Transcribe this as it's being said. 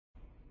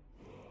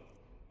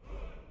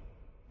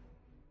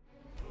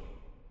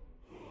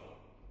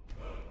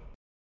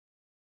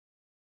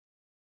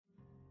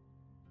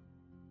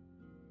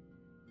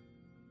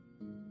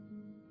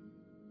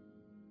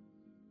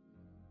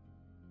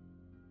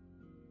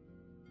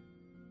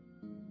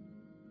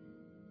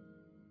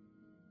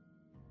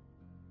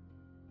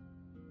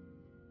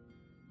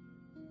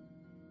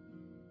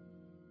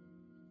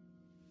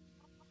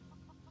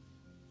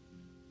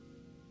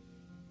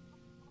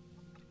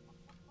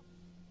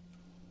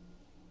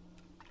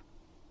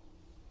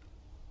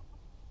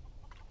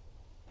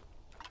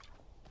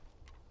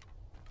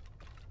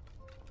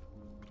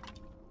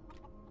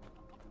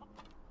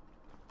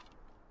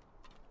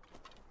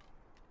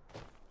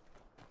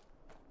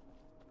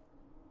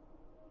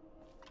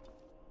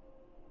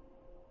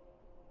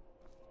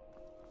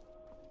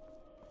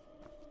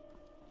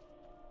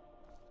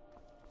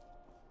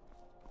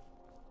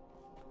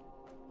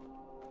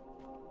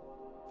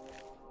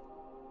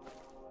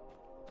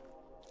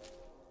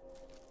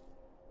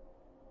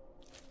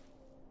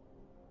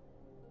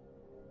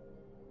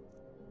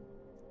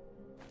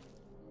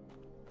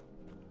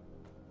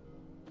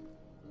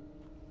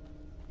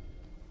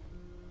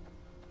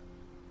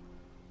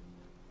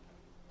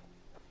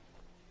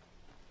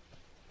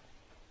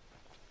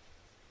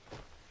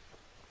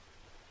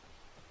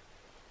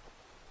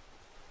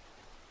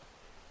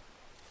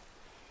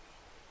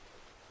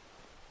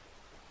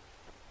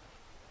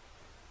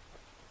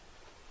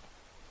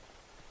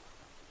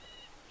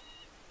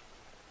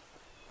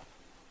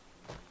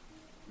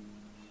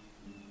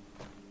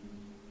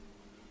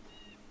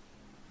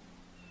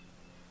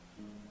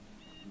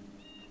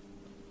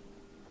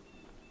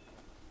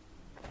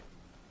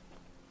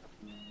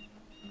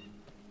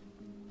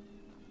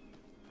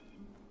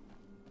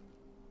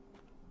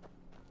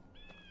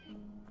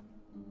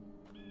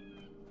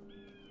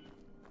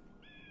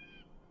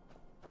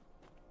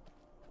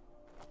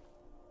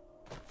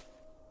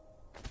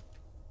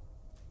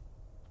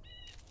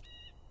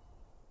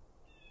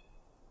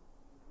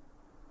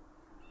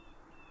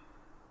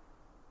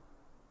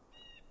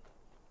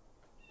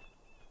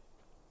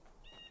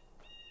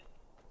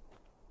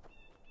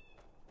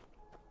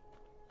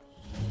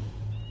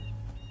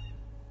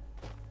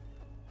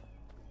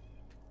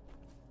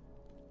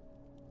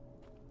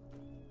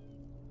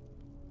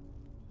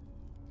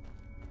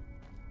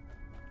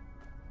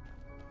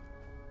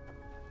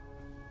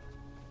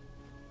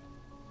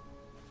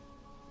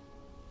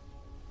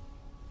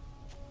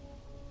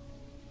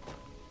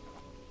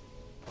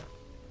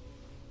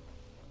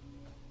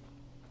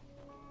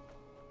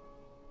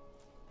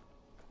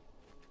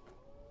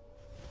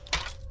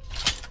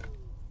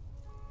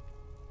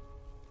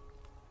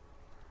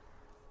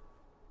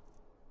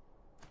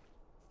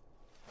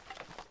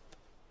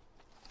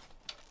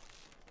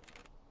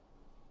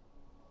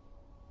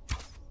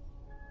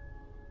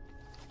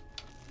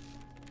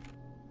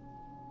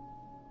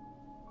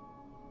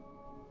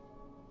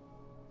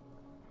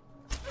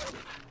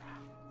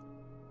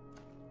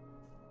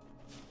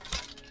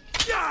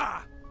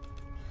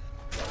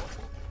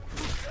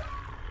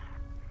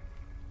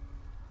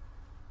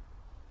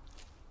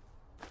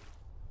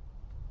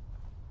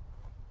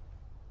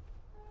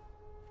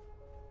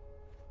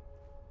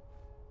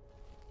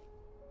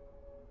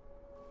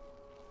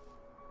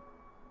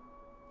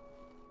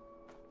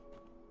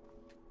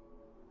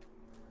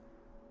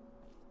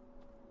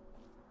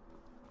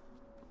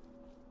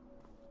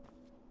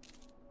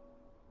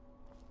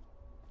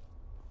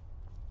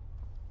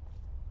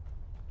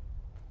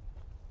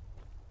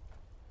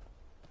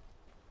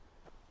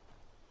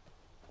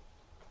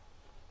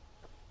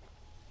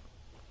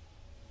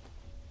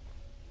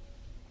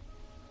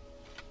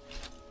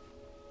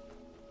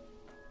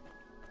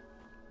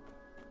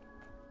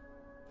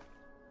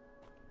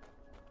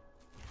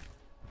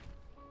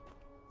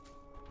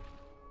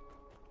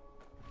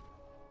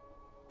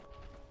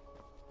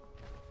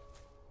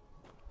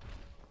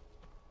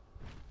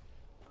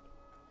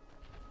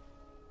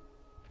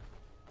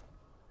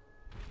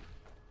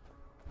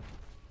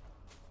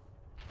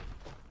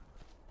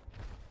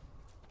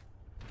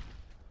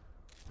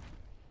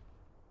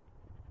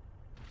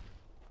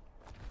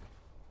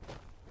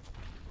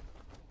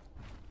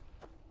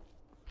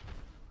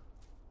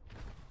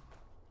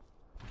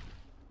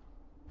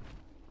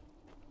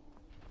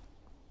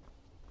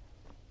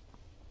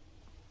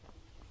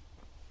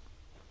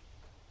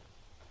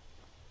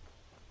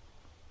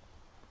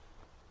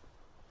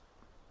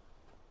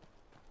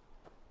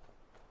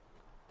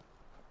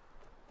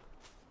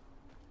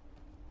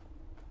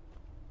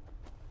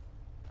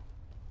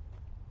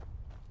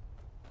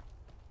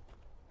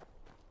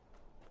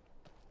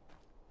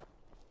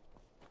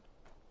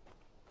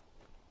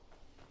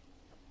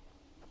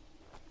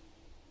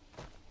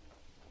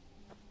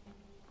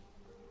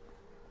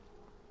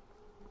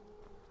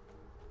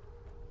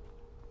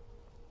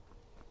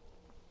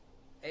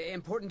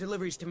Important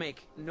deliveries to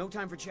make. No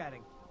time for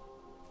chatting.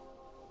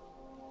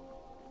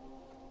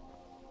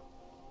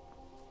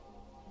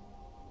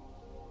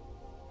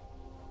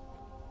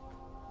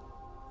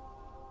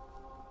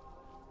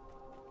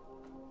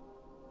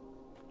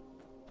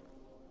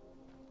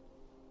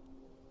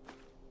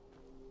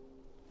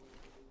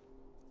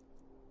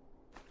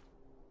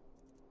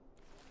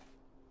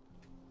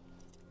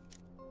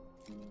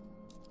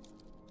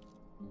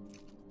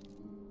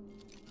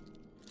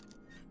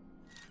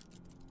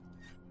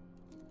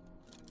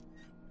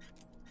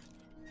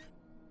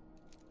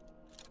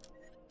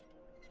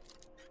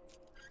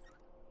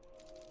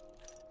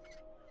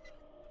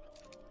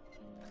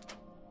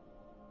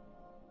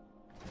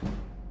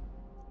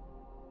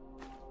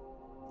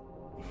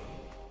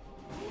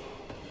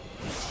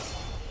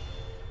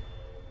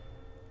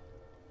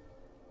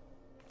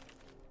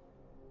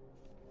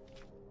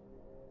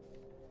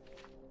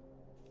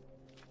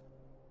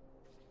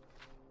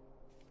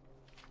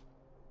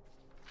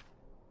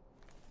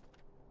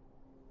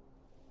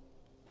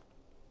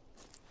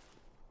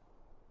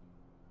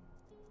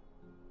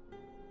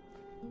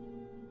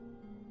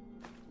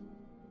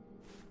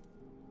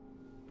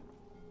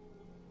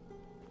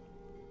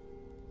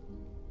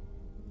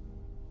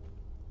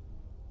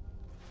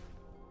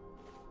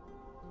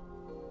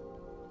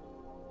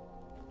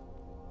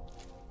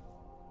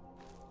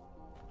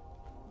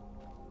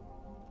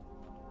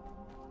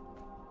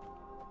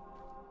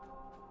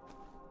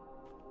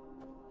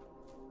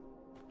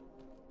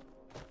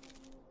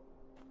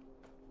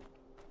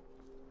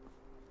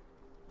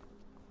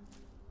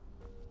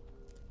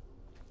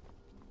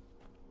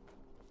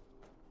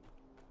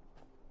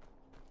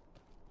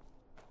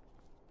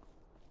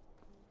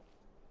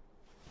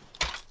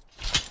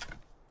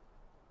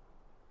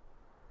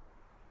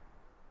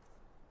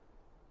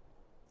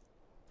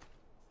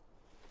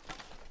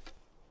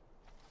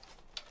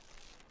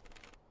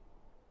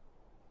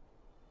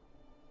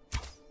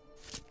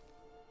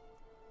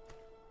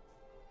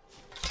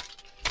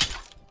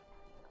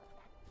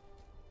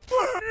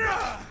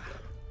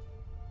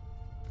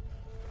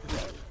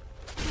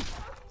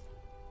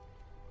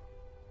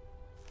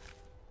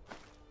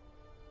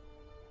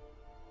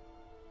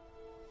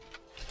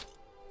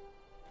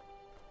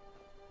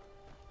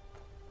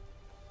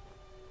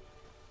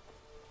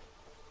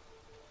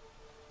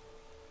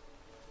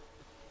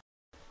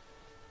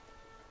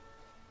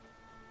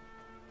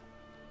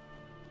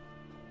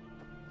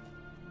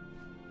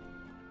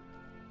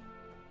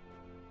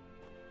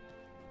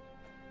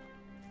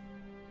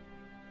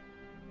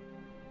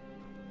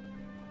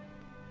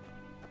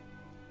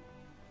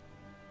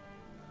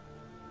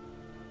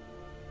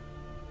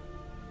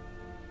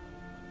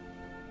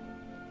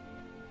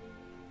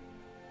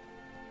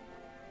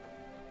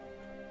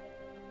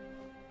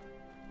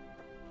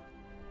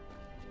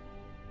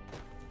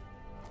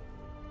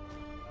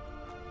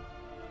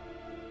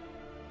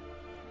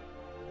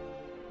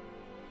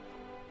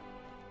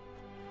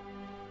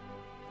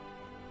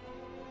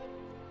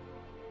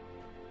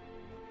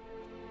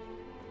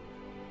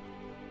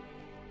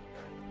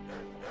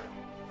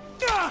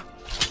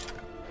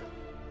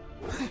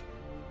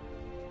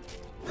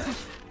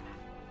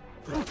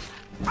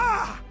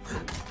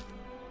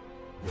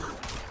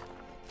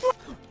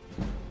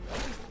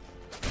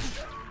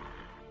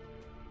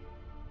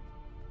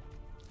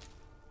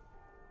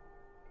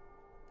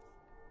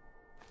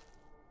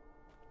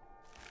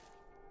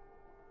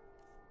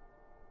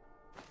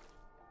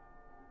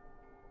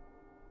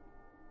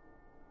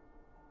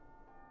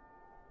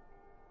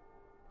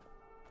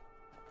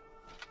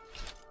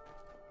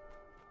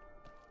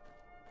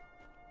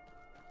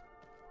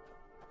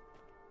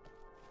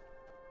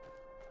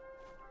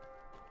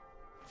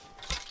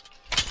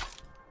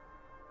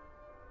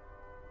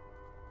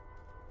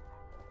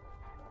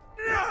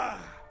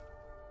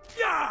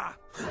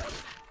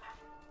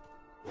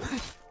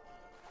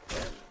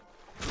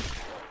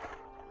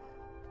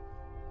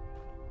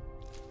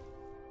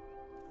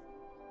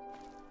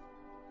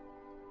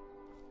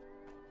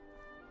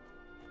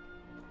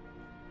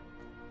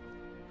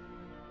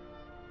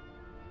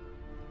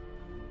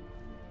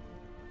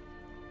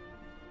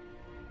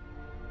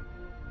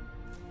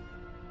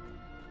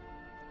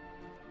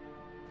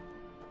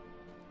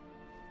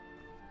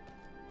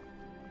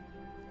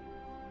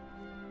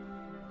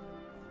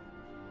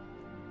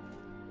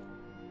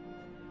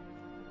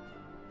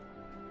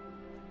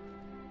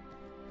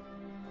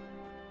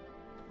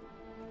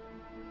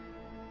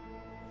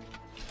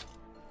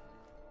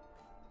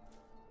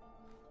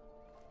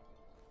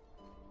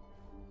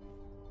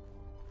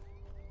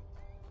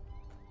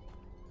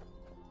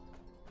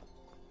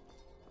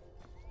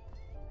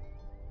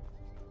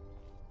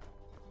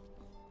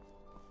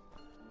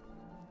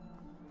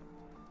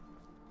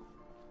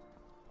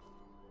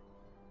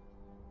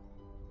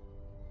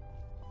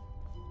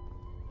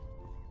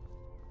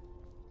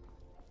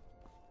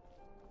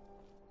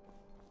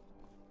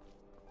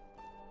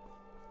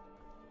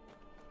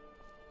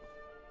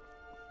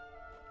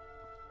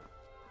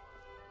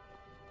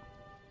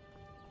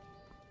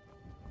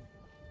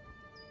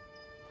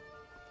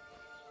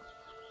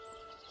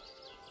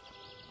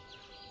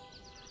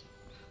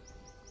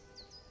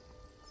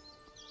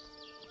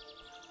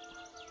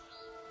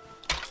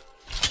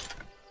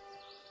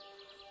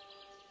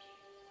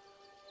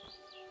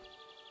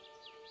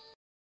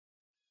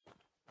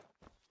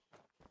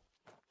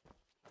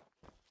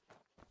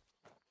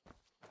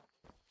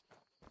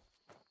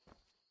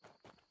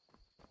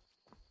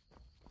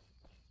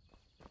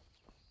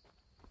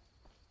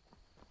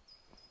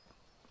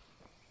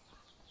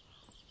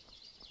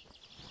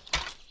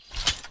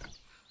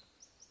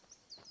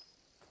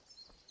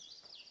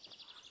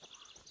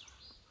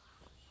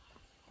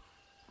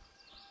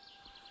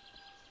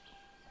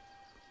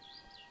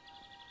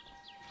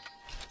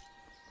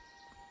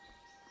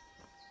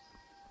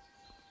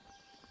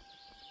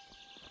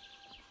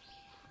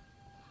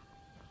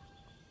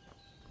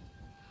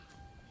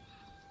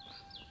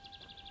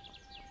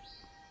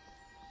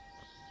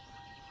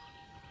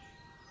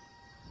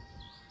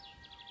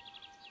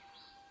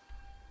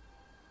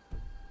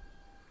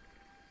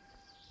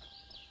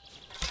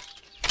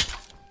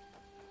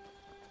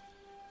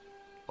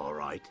 All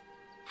right.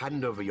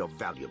 Hand over your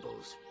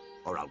valuables,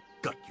 or I'll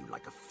gut you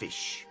like a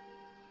fish.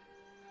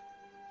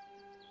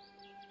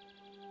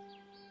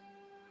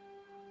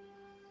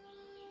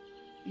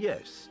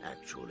 Yes,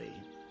 actually.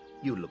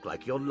 You look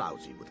like you're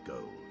lousy with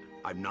gold.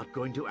 I'm not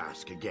going to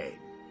ask again.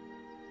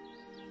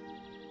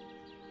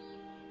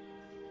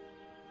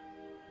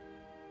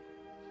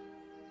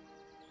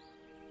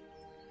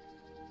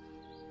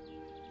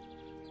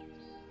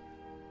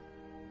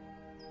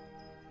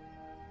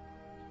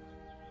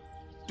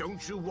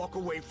 Don't you walk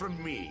away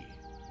from me.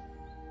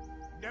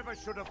 Never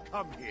should have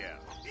come here.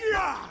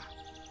 Yeah!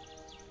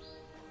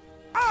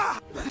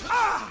 Ah!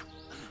 Ah!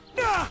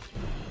 Ah!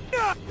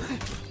 Ah!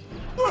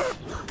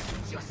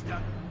 Just a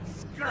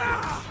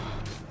scratch!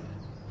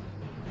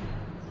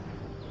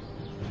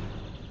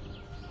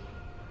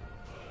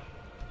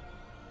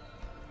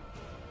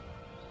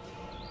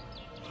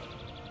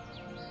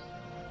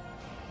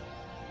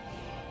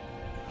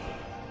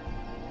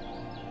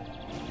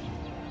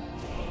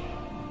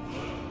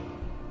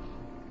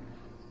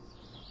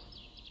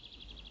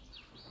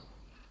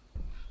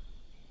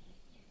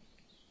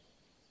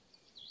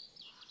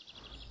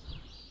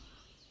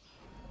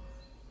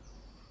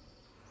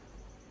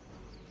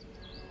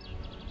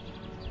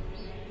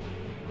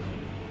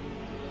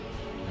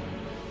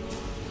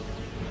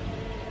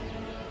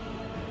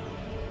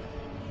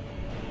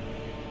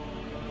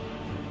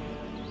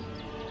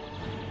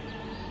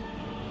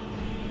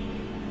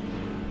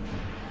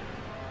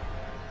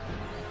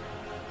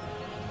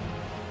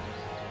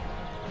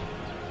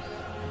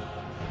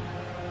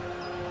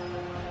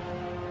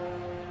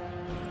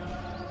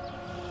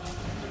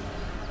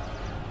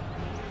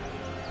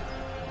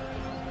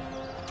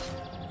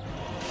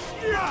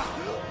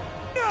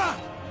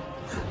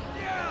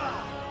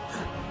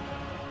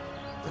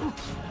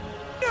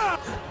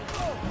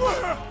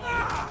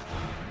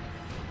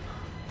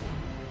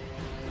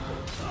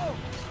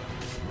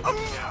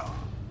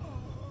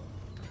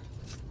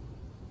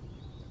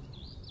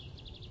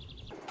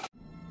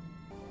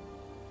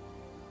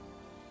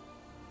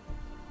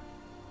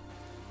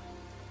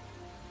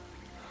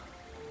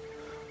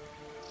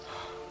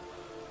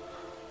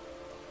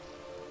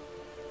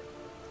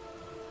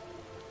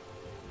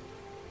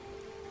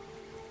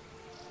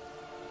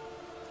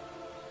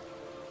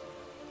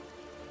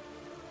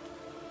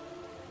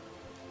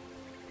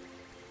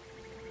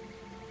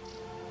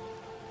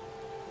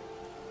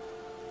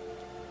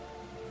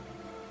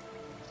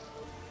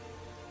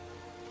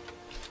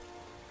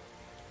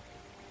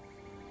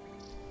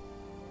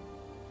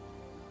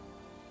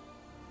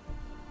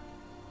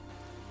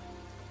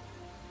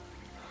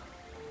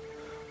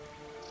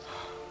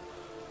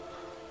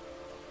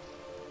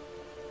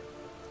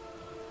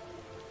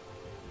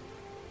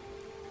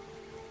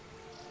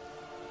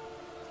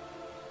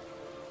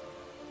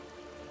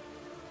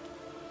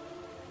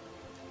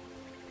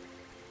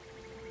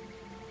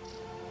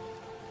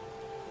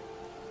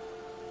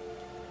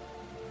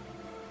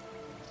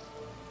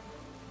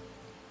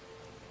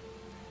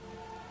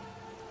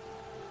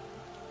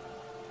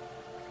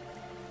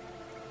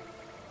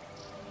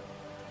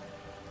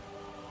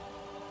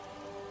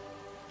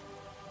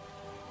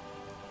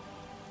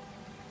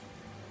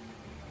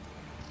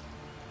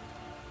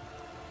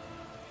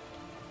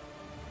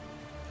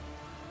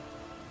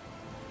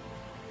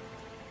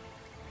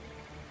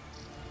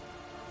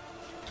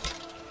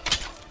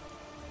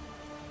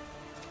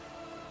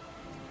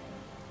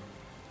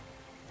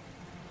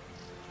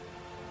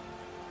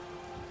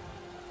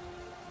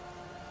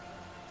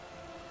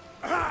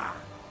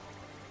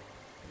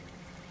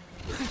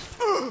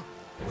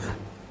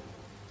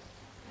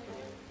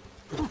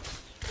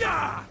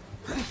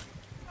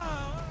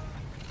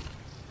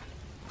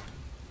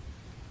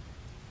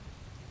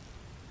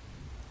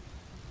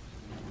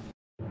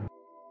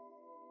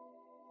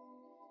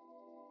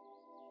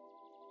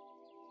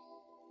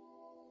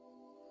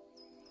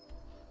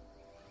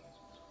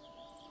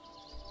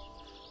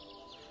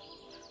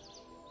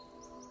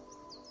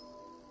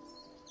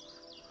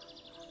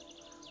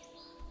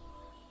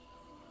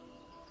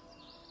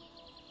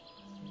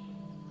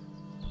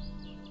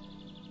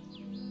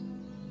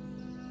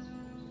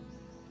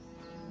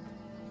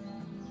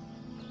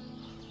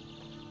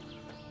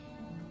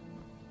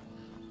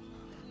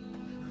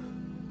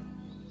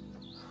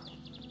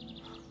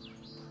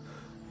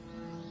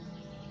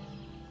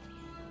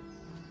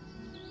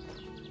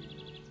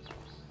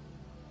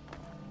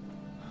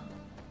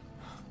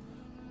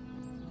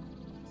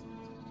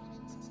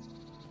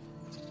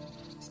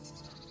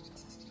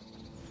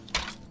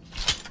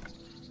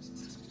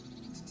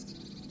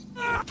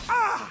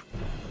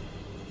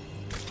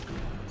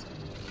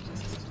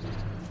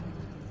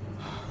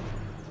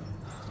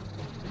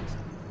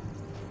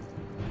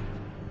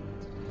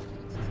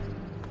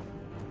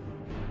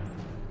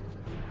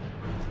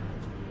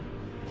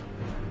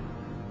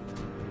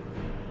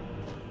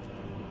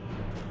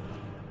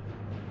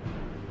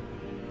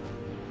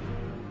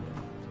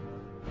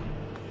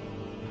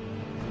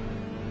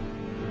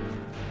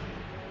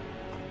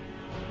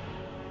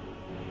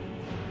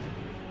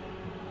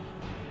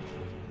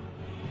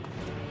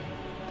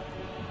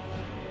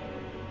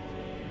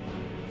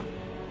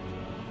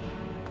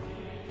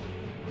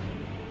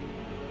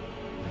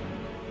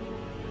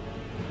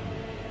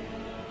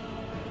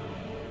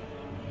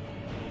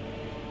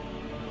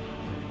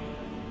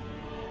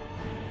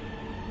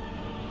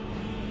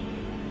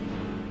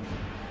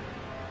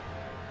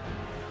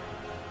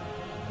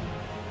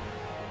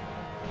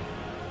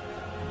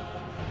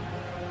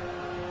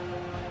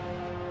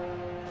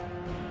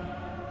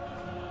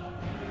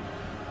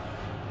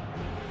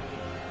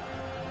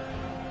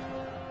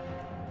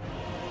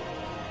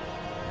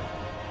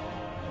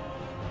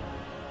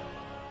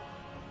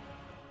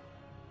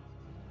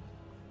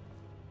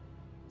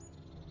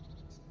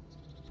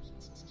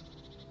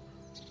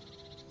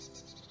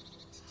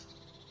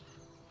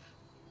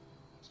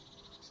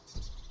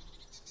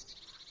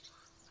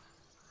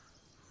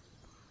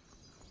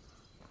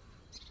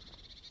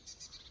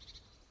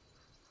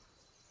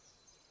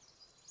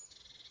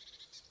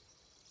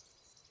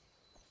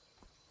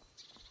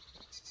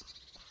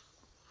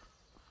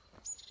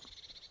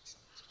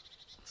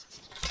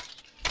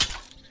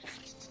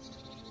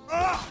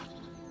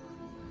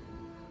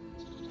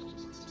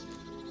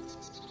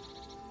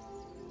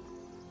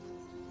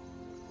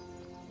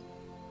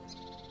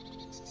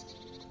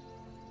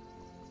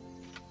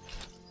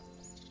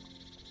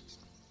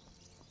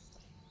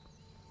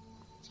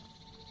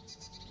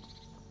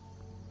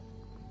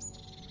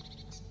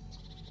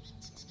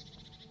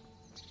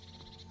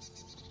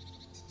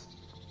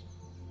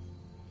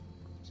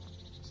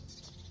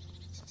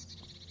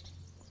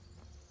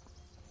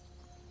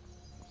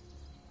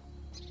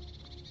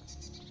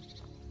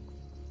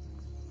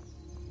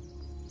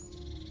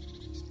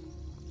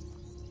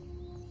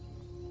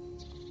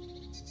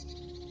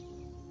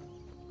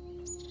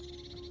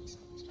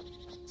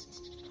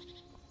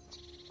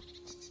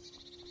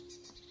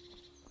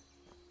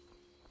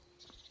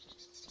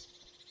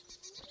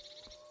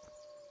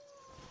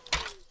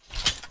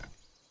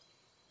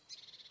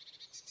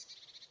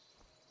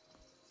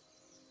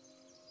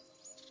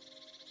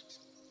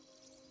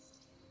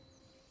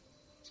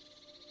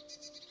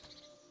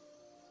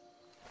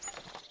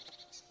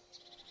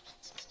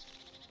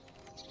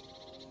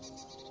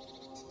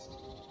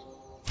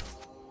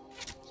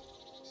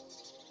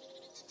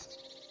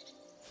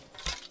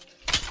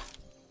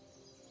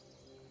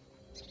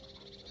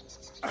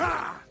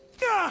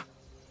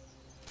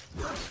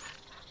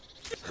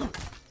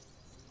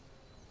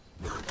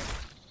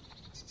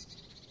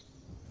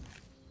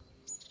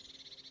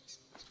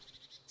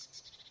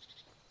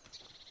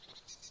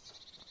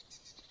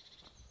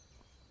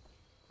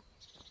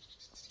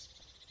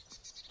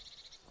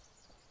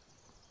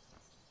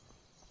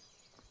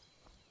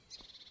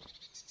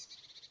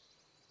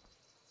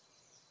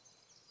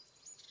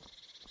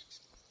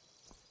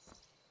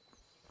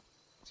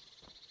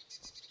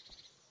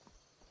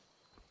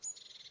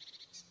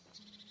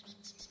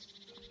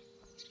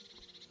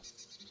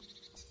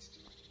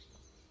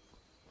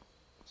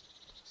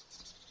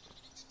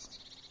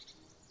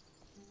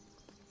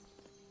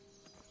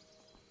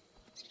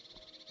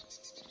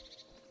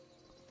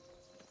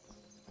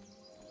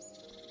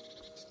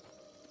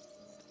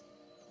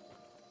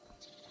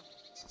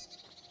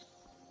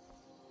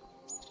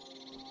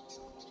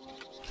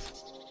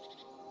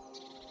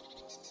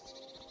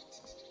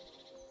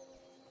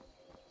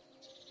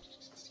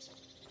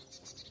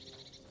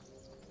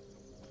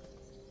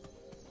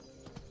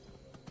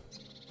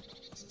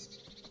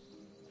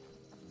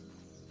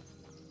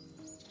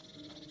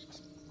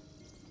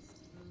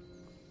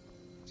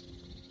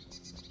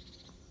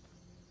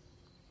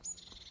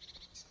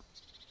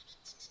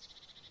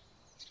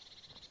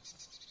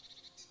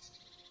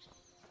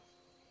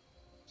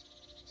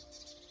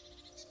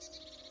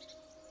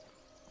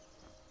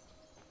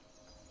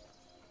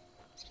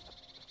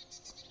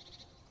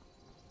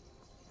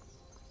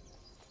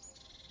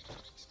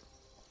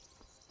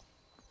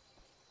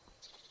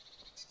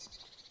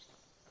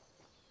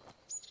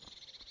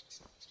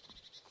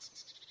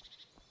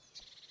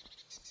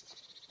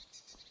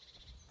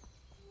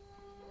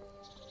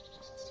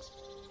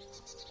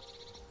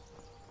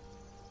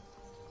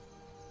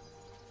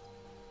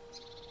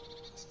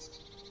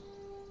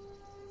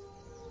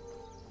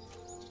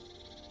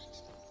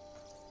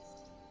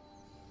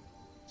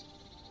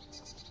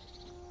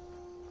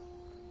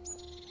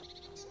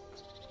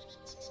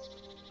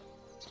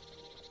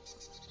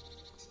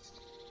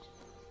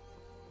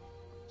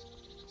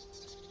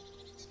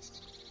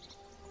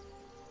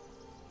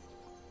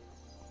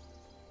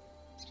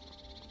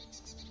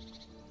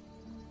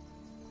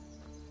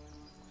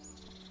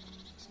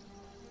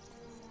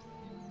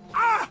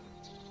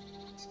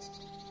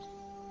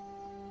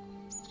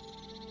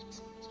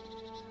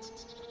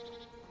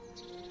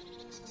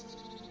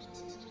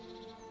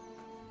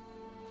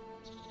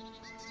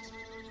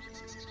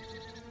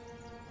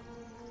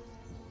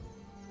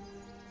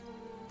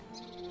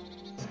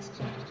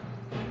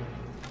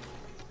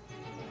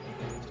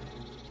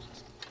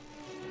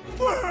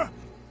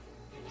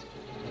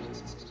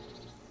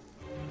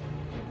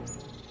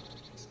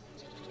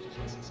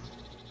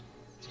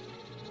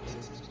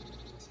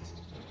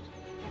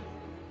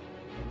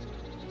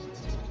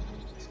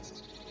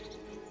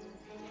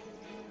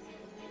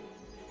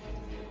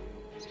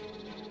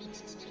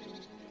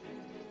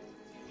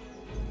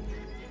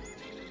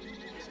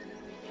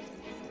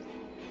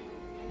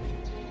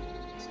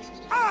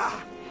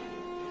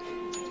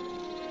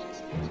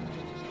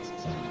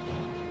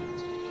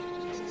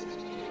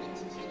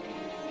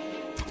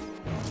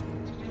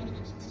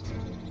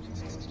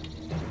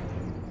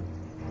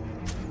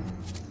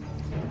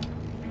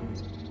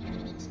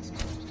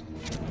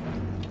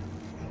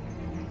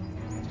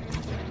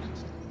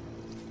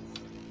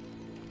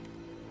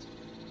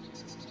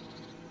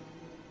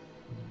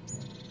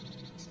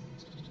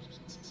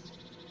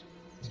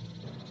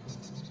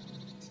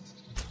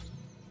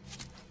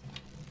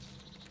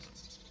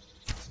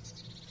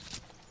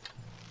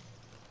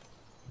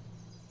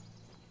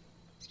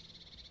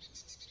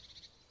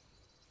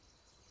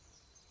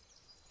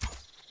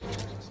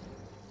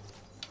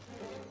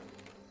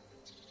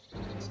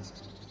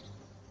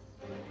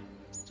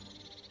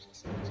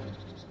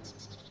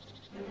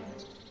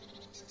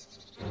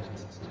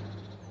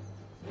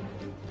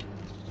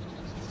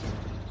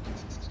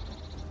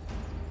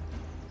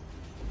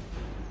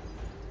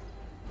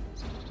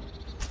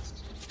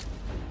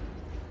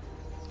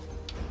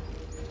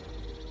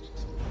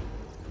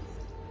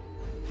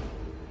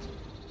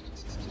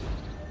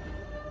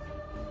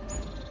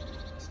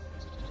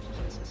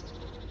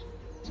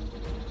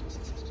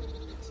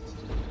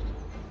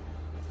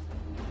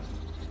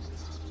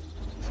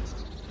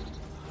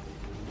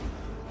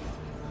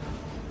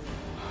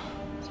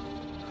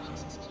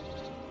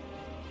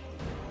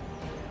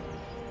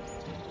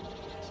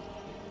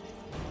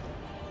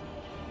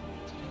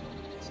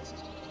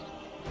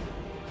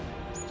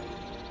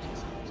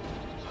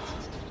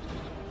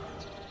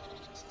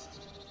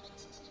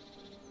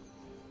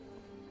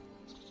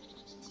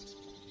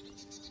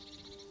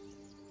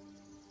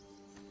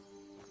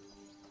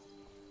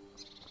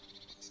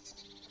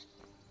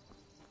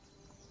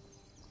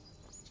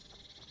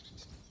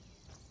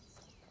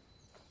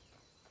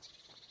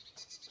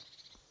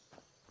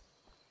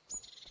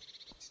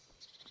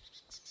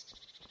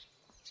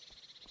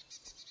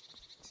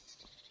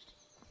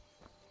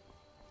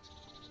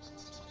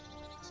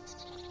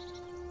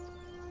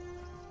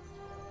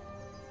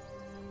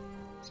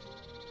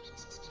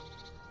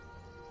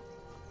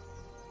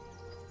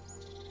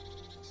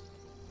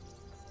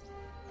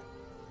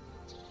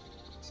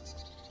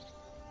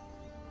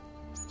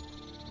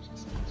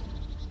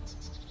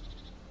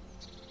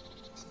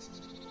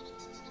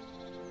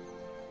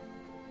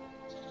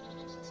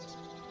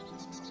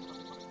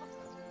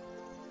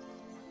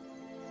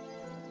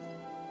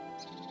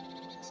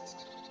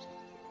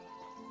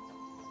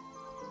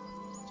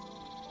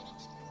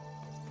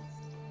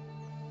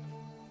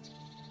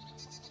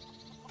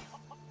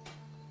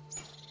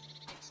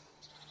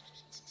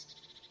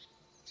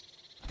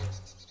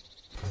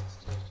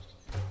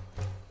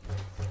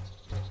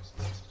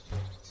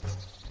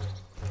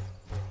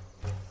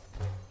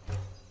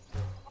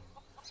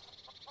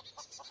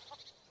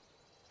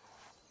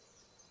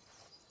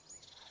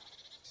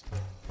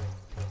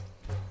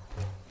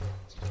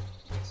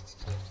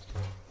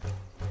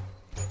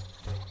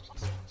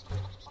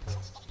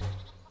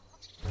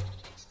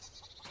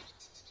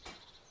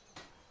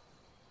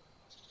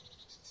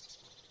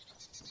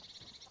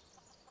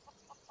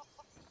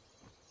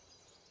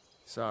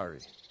 Sorry,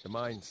 the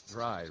mine's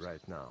dry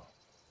right now.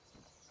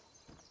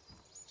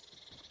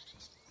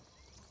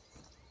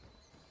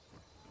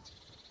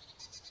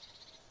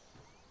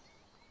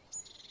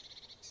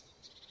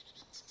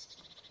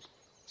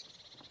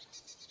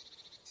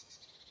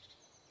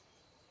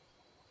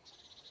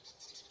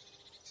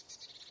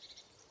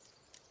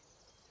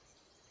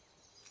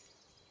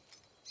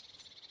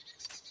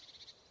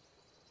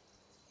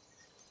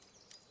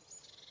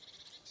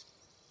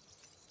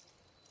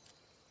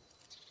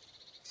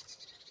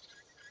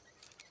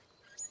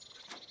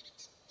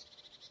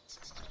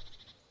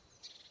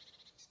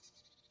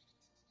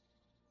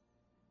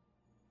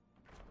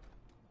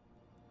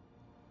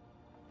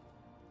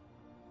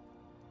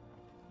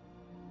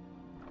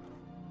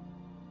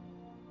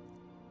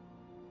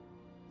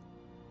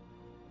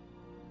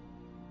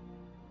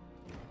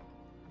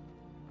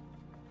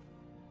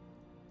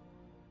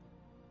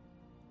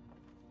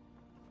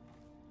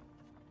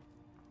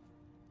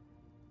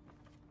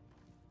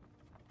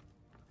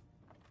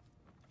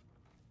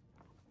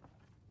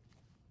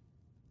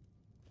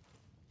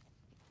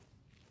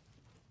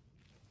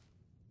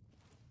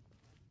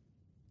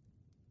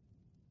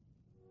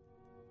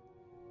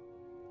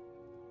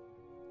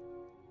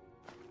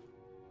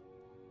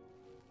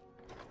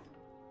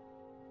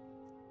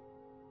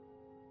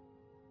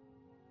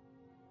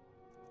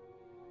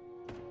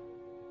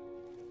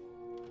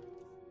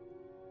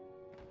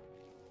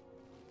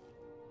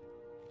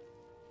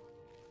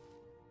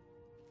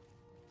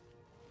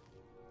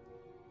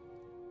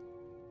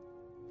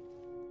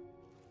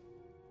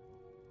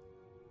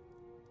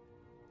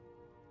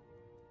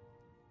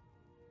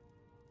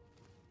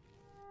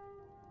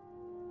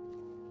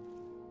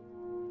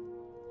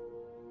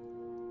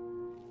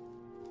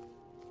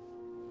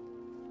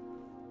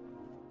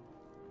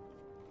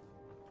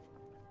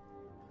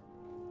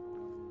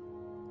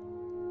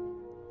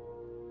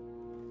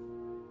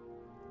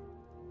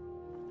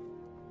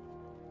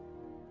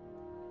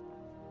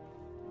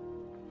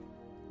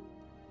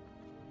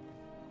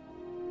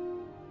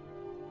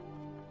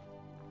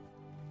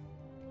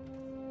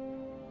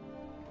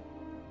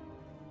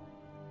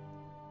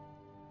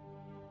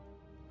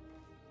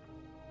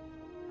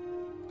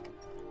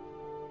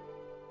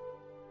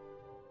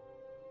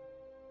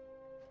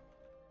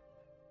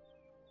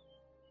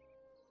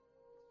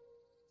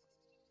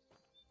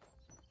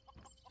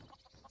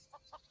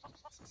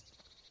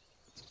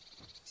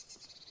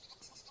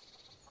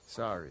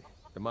 Sorry,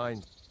 the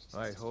mine.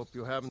 I hope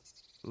you haven't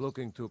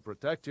looking to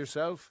protect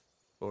yourself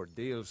or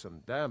deal some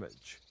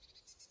damage.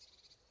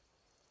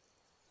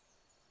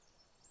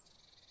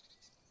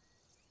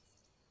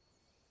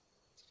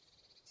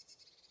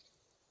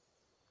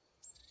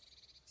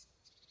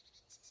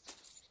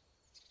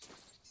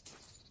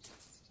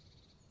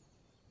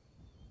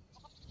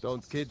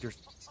 Don't kid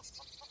yourself.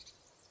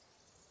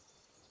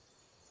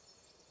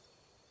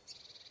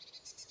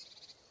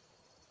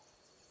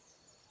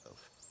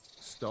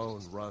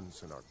 Stone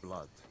runs in our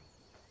blood.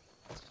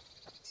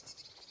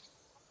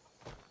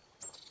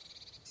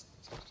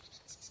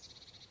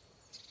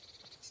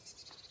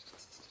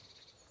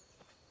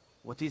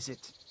 What is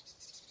it?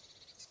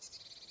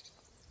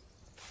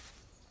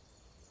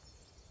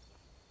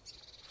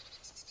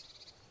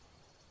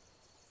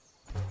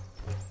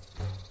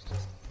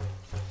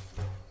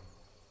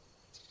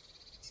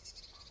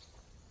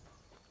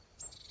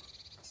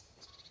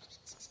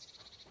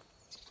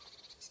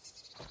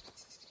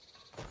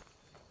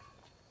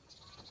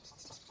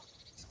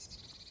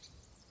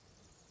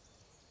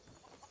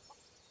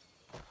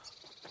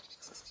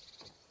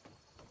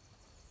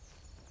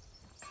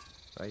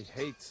 I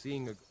hate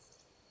seeing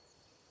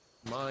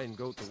a mine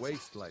go to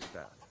waste like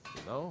that,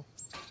 you know?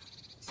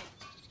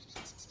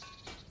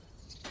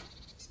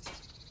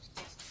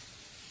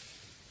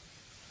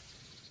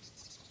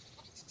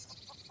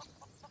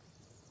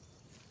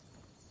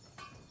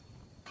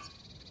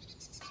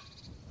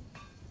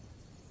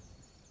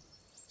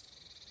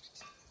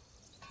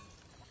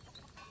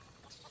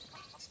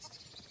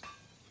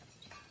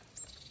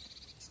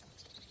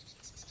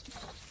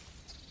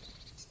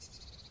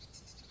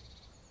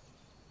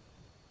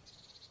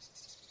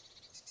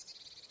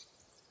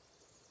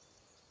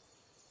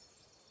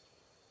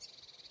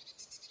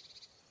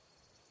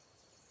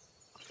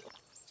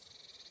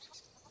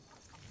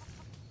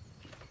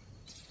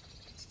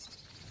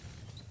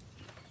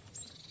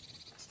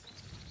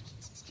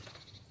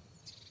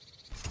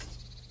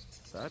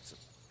 That's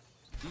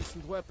a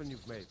decent weapon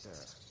you've made there.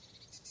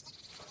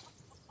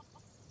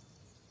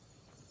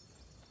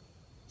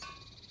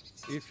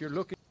 If you're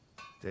looking,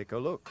 take a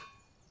look.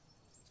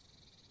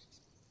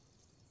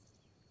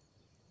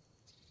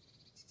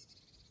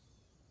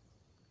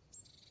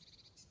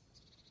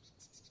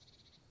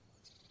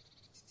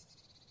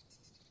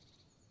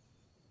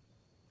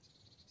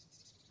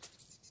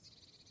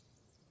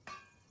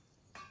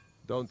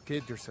 Don't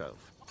kid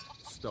yourself.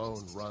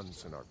 Stone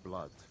runs in our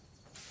blood.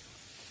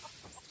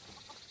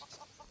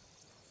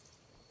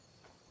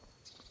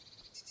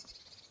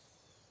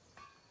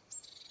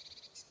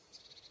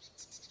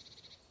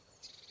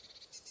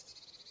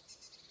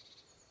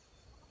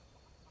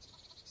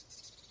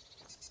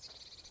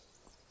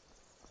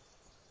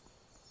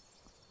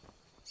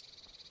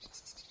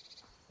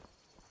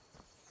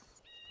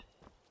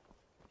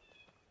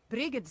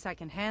 Brigands I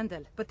can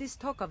handle, but this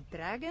talk of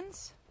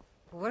dragons?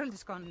 The world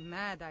has gone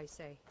mad, I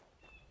say.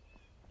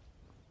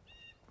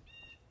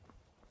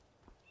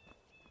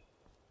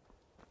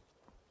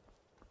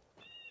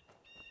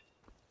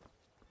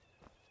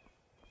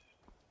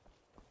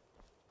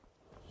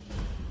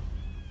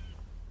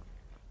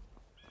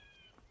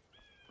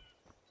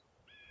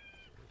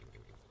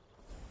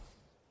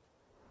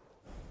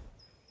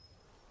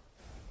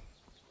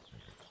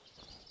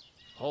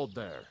 Hold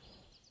there.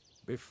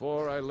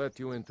 Before I let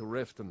you into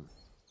Riften,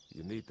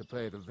 you need to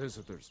pay the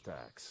visitor's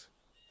tax.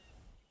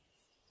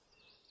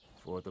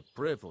 For the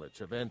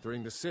privilege of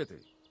entering the city.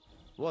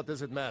 What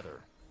does it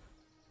matter?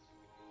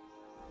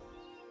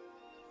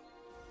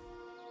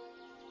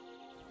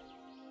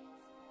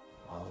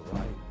 All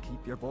right,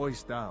 keep your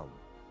voice down.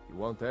 You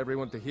want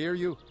everyone to hear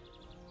you?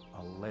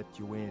 I'll let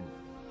you in.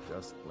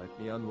 Just let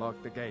me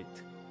unlock the gate.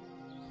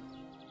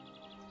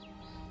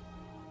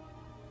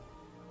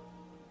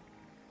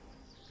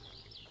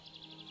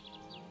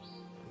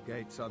 The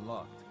gate's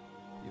unlocked.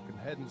 You can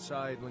head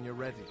inside when you're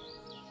ready.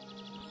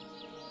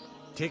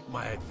 Take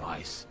my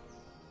advice.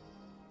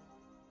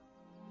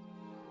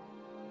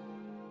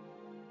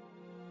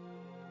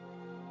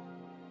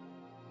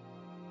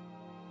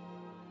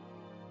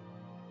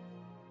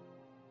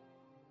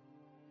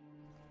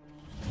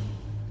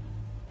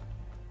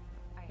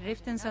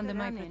 Riften's under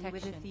my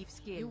protection.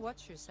 You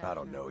watch yourself. I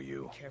don't know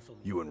you. Careful.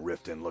 You and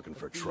Riften looking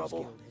for The Thieves'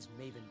 trouble? Guild has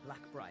Maven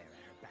Blackbriar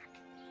at her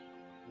back.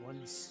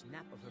 One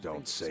snap of her Don't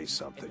fingers say and you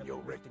something end up you'll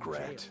in Riften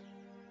regret. jail.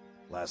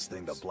 Last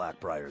thing the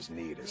Blackbriars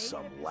need is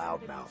some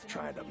loudmouth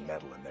trying to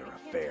meddle in their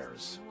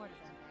affairs.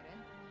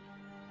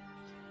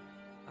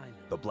 I know.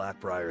 The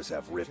Blackbriars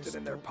have Riften Just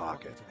in their don't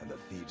want pocket, them to and the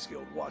think Thieves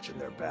Guild watching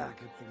their back,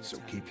 so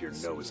keep your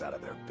nose out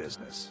of their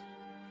business.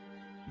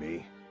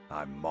 Me?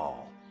 I'm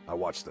Maul. I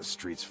watch the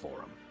streets for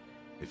them.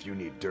 If you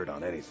need dirt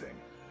on anything,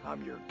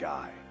 I'm your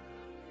guy.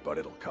 But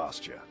it'll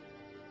cost you.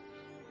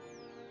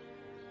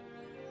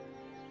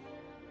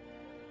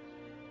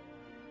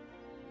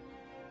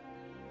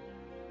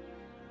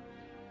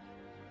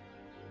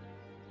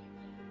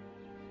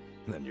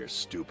 Then you're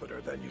stupider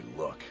than you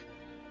look.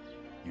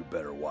 You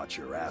better watch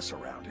your ass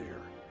around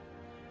here.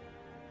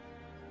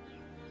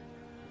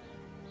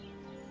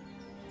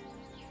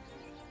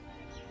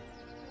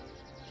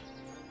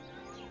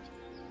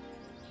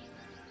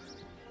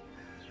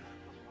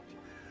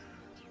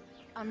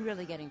 I'm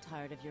really getting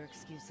tired of your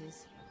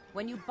excuses.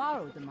 When you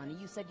borrowed the money,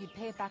 you said you'd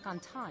pay it back on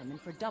time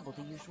and for double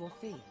the usual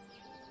fee.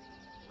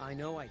 I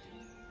know I did.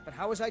 But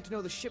how was I to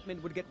know the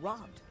shipment would get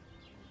robbed?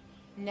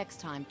 Next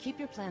time, keep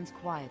your plans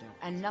quieter,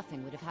 and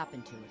nothing would have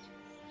happened to it.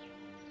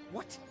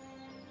 What?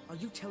 Are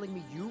you telling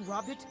me you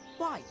robbed it?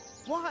 Why?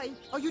 Why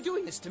are you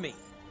doing this to me?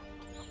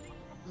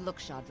 Look,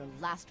 Shadra,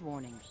 last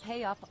warning.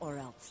 Pay up or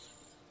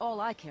else.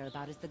 All I care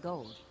about is the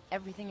gold.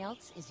 Everything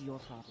else is your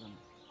problem.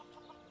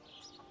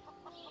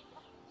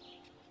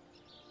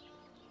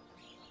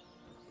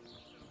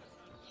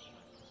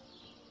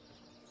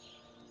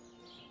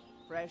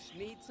 Fresh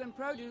meats and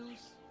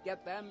produce.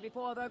 Get them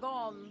before they're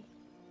gone.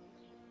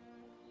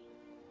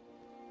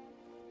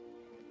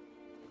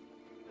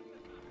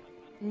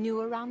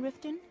 New around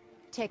Riften?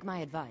 Take my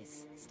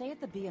advice. Stay at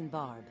the Bee and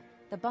Barb.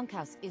 The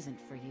bunkhouse isn't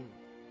for you.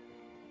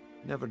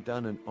 Never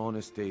done an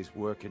honest day's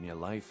work in your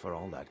life for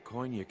all that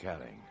coin you're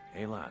carrying,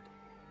 eh, lad?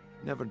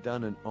 Never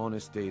done an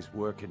honest day's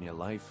work in your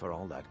life for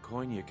all that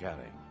coin you're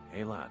carrying,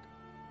 eh, lad?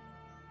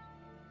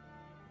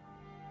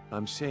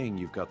 I'm saying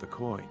you've got the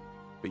coin,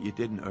 but you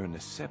didn't earn a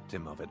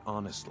septim of it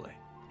honestly.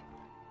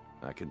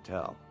 I can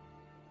tell.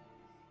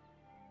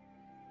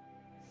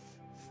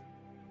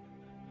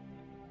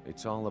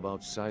 It's all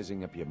about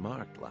sizing up your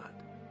mark,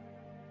 lad.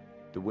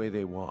 The way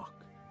they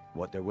walk,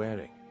 what they're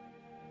wearing.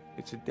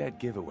 It's a dead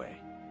giveaway.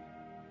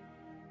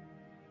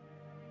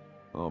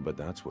 Oh, but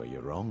that's where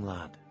you're wrong,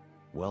 lad.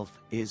 Wealth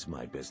is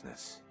my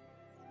business.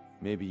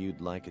 Maybe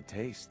you'd like a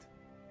taste.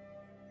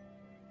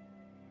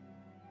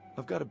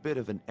 I've got a bit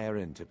of an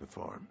errand to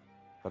perform,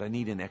 but I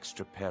need an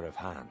extra pair of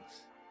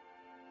hands.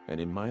 And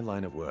in my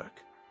line of work,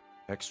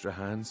 extra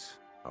hands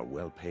are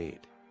well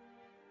paid.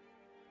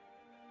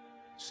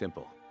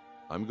 Simple.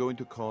 I'm going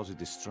to cause a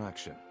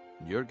distraction.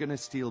 You're gonna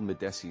steal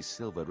Medesi's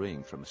silver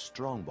ring from a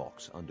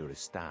strongbox under his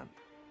stand.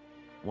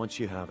 Once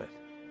you have it,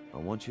 I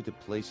want you to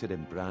place it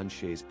in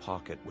Brynjolf's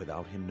pocket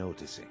without him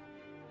noticing.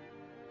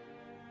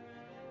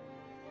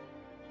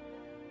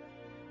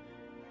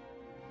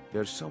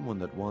 There's someone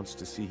that wants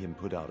to see him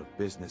put out of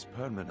business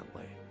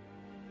permanently.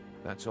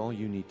 That's all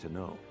you need to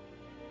know.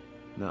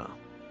 Now,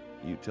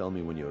 you tell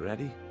me when you're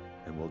ready,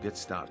 and we'll get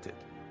started.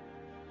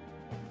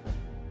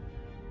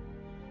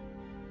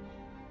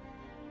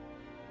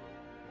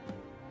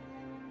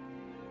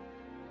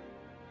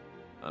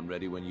 I'm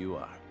ready when you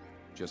are.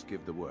 Just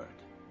give the word.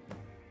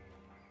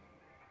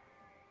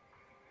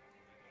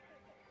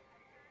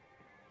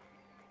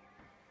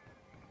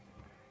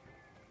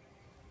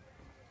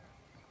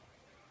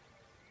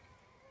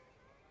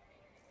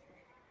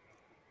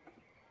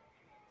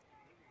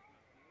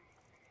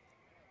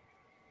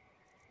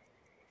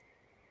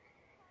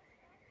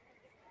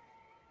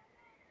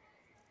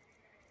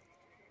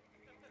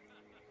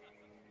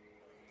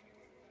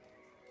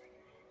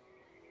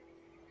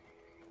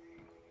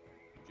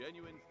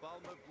 Genuine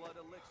Falmer blood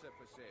elixir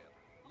for sale.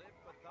 Live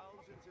for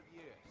thousands of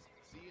years.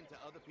 See into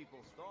other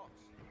people's thoughts.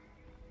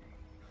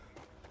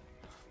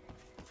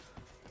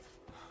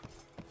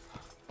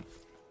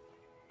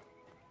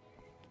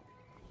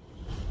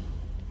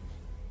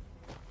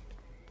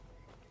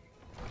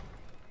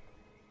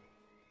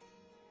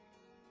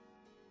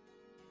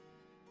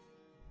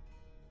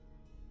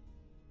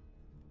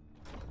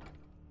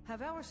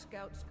 Have our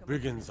scouts come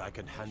Brigands I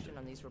can handle.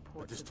 on these But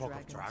reports this of talk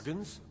dragons? of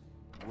dragons?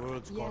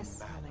 World's Yes,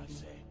 gone my mad, I lady.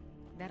 say.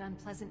 That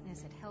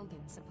unpleasantness at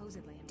Helgen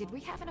supposedly. Did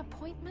we have an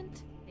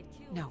appointment?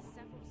 No.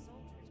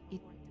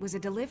 It was a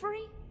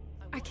delivery?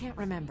 I can't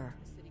remember.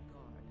 The city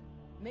guard.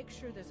 Make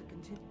sure there's a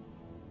continu...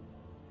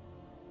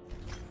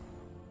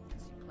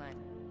 As you plan.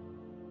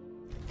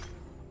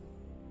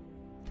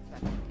 In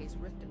fact, in case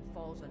Riften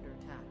falls under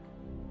attack.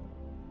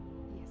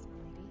 Yes, my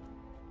lady.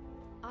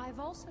 I've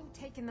also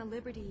taken the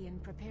liberty in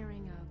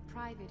preparing a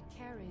private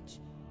carriage,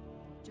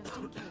 just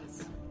in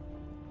case.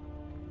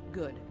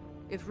 Good.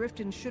 If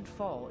Riften should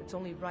fall, it's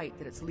only right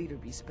that its leader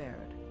be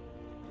spared.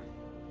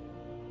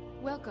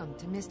 Welcome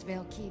to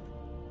Mistvale Keep.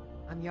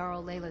 I'm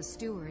Jarl Layla's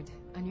steward,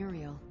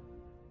 Anuriel.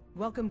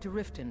 Welcome to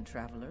Riften,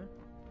 traveler.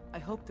 I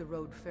hope the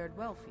road fared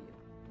well for you.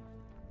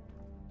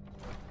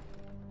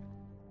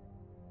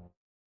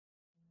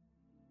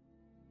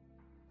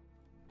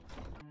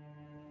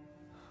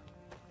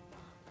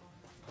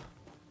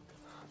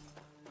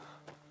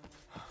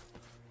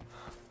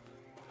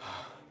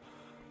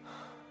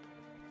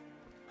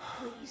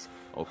 Please.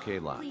 Okay,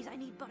 lad. Please, I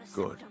need but a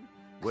Good. symptom.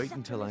 Wait Symptom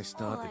until I is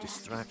start all the I ask.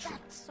 distraction.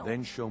 That's so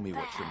Then show me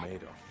what you're bad.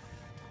 made of.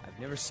 I've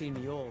never seen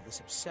the all this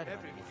upset about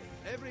Everyone, anything.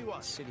 everyone,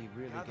 The city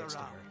really gather gets to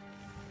round.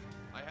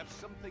 her. I have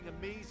something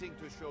amazing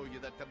to show you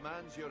that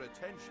demands your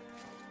attention.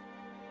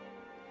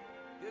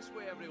 This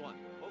way, everyone.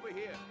 Over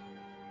here.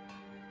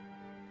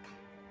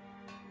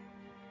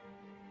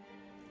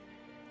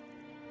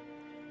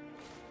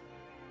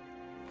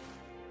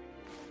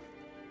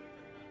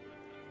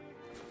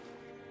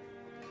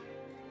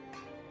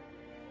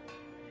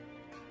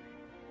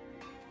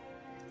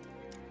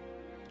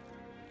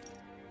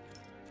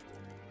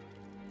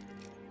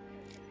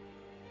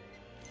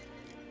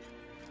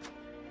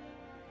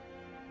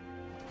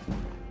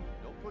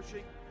 No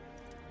pushing.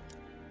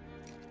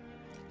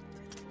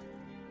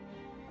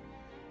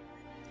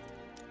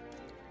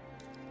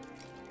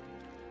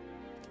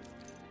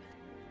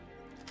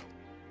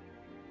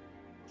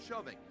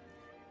 Shoving.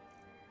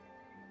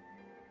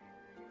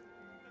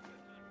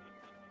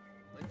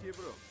 Plenty of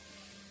room.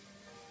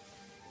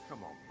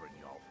 Come on,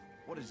 Brynjolf.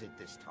 What is it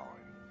this time?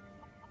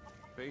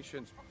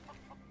 Patience.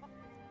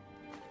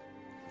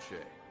 Shay,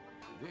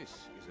 this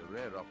is a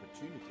rare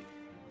opportunity.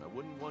 I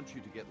wouldn't want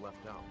you to get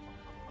left out.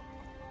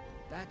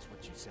 That's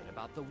what you said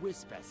about the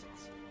wisp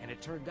essence. And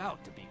it turned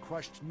out to be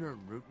crushed nerm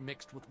root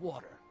mixed with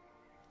water.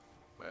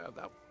 Well,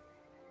 that...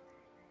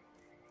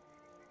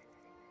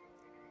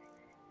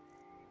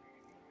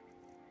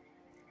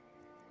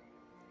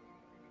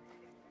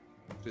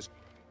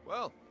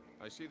 Well,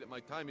 I see that my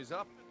time is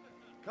up.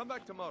 Come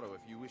back tomorrow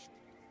if you wish.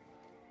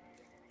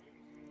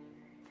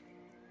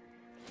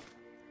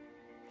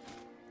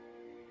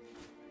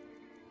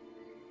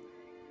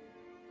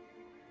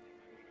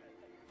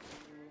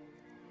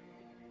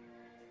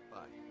 Bye.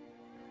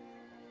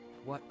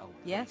 What a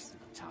Yes? waste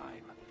of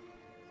time.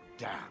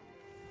 Damn.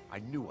 I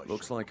knew I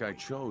Looks should. like I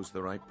chose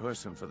the right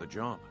person for the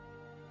job.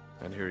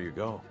 And here you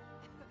go.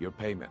 Your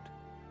payment.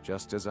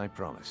 Just as I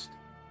promised.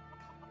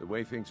 The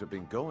way things have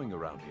been going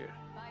around here,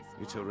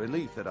 it's a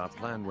relief that our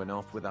plan went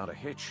off without a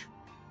hitch.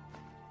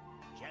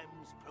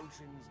 Gems,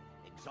 potions,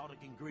 exotic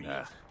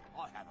ingredients.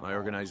 I have My them all.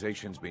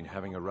 organization's been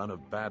having a run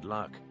of bad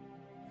luck.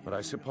 But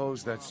I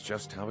suppose that's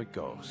just how it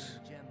goes.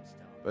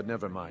 But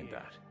never mind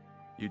that.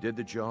 You did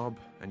the job,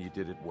 and you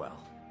did it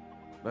well.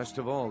 Best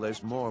of all,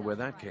 there's more where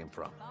that came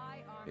from.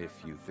 If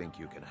you think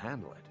you can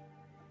handle it.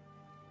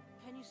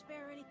 Can you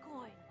spare any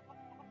coin?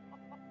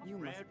 You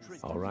must Rare be trick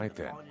All from right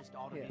the then. finest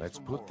oddities Let's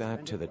from put all.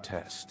 that to the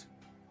test.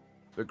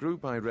 The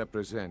group I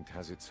represent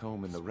has its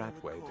home in the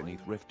Ratway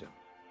beneath Riften,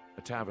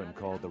 a tavern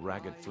called the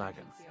Ragged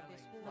Flagon.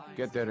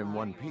 Get there in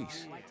one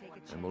piece,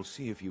 and we'll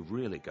see if you've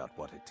really got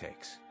what it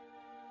takes.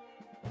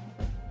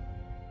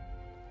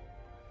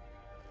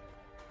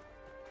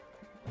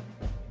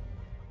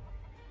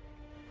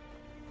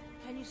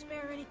 Can you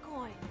spare any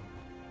coin?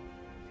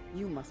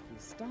 You must be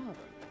starving.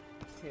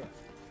 Here,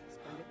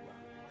 spend it well.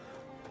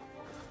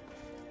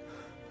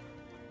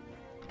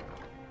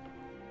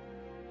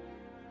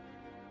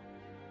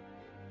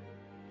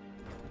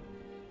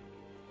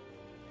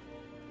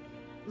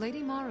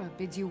 Lady Mara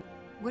bids you...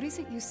 What is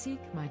it you seek,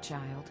 my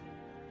child?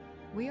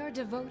 We are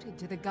devoted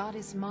to the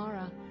goddess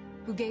Mara,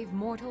 who gave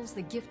mortals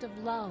the gift of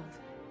love,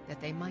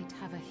 that they might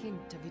have a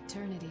hint of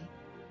eternity.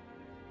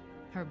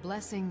 Her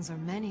blessings are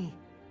many.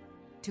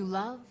 To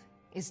love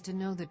is to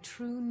know the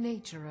true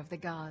nature of the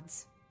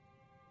gods.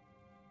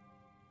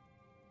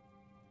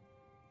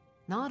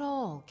 Not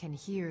all can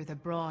hear the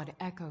broad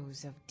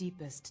echoes of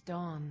deepest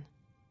dawn.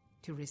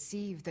 To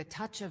receive the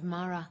touch of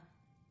Mara,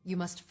 you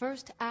must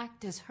first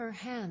act as her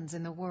hands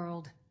in the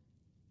world.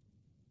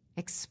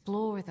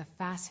 explore the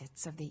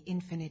facets of the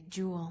infinite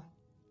jewel.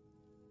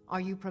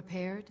 Are you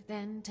prepared,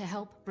 then, to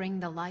help bring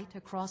the light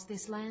across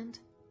this land?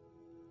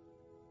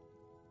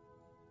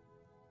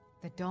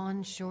 The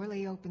dawn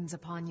surely opens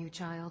upon you,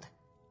 child.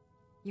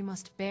 You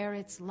must bear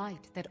its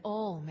light that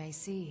all may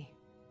see.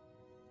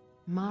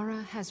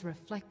 Mara has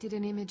reflected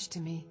an image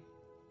to me.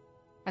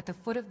 At the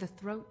foot of the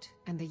throat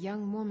and the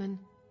young woman,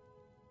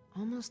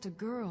 almost a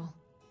girl.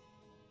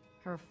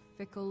 Her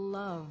fickle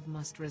love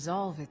must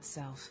resolve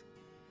itself.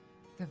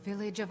 The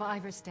village of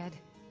Iverstead.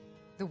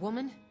 The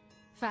woman,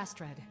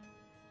 Fastred.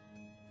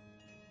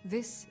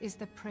 This is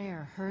the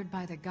prayer heard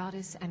by the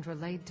goddess and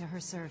relayed to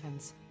her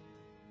servants.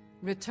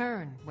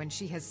 Return when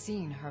she has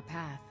seen her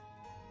path.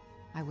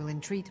 I will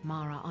entreat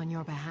Mara on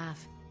your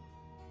behalf.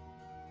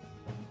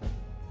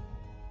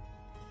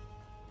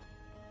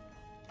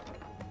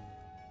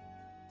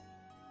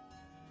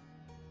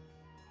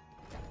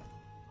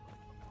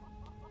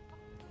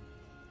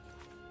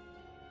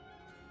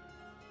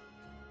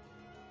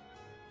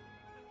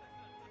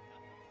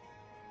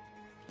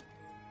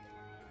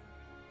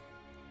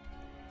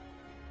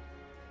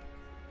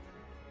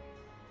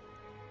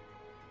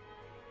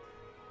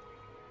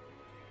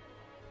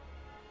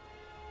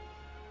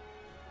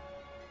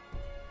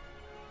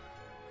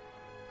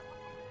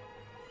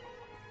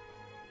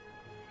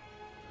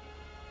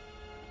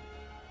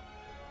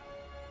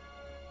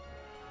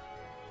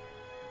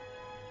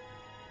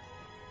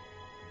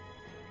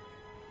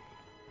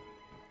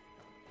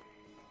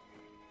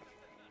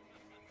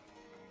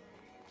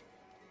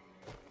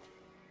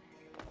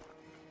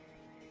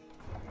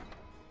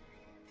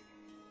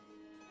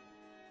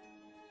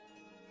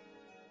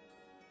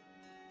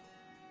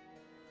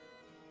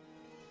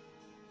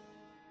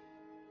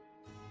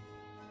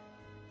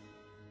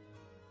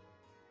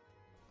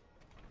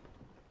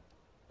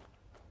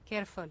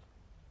 Careful.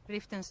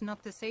 Riften's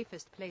not the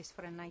safest place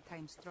for a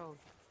nighttime stroll.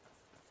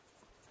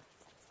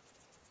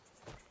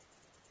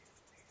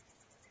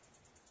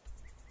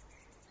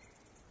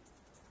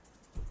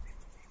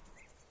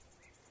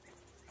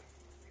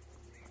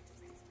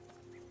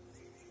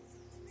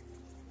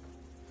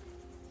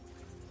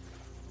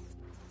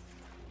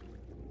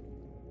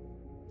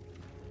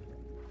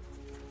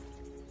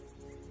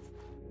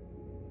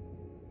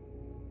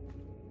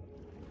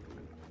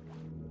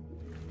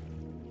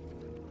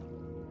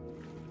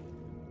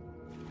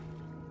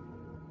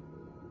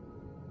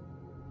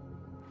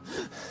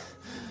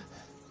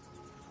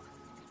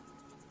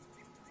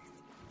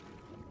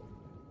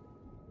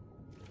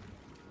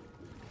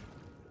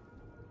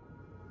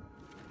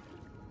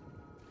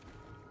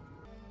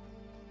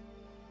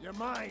 You're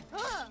mine!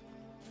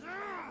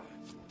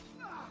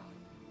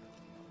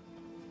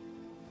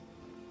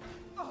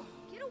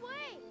 Get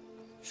away!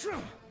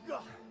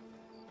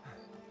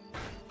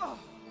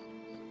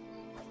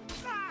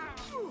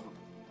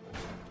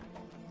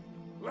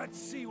 Let's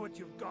see what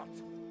you've got.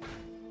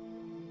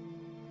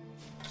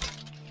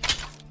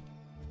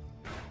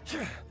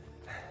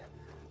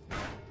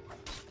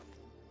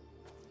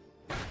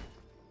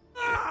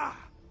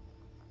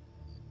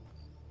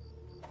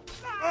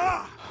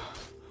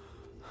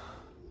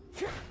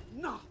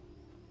 No!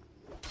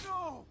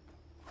 No!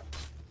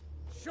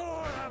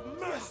 Sure, have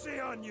mercy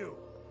on you!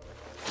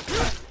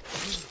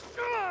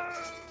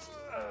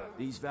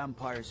 These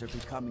vampires are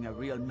becoming a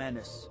real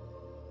menace.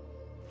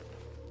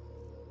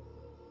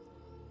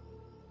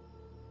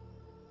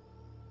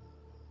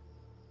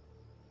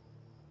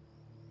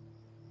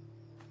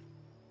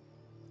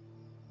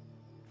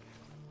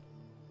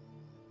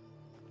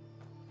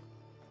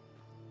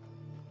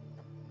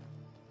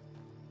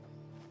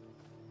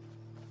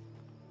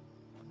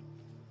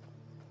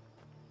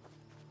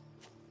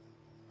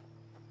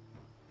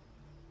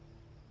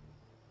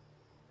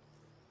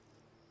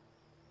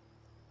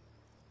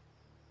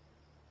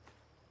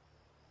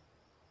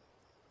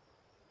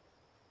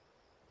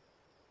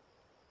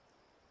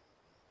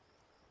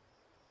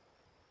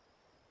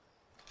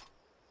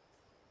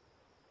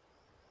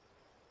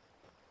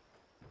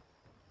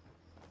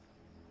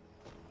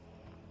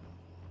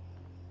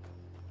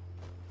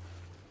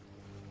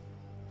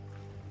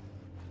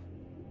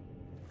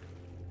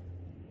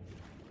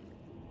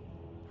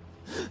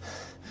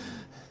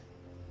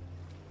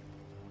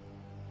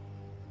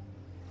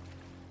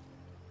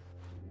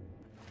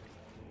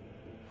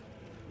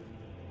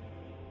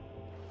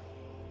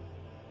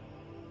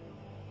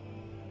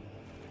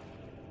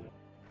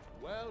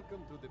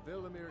 Welcome to the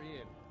Villamere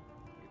Inn.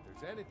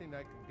 If there's anything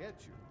I can get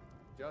you,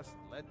 just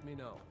let me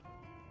know.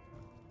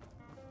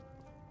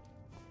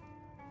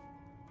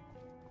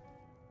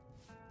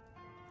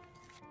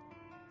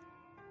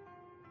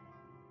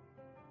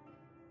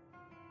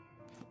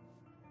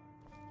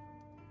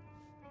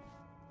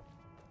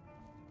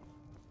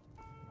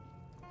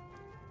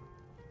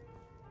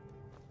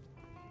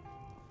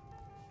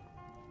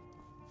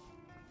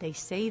 They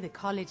say the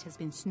college has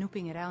been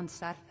snooping around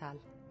Sarthal.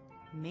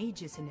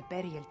 Mages in a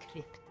burial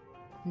crypt.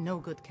 No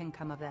good can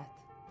come of that.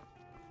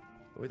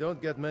 We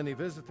don't get many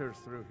visitors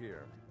through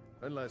here,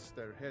 unless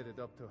they're headed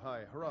up to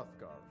High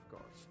Hrothgar, of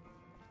course.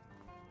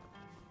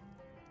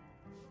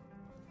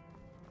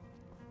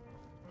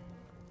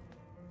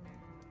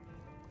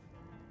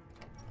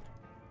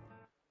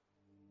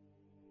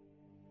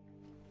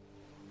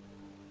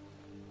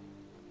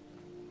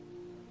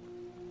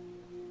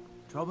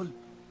 Trouble?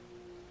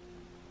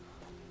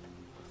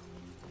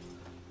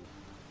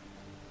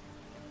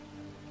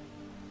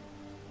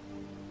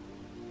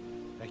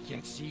 I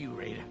can't see you,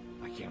 Rada.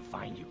 I can't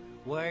find you.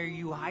 Where are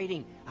you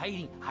hiding?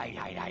 Hiding.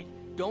 Hide.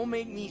 Don't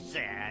make me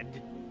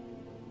sad.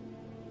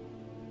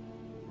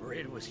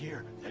 Rada was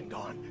here, then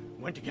gone.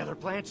 Went to gather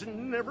plants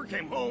and never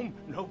came home.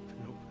 Nope.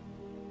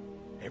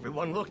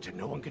 Everyone looked and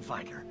no one could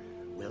find her.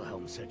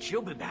 Wilhelm said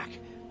she'll be back.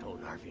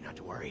 Told Harvey not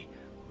to worry.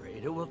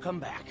 Rada will come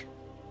back.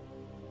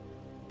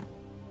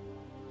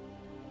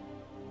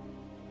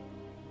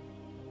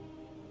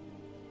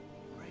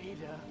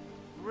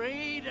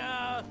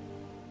 Rada!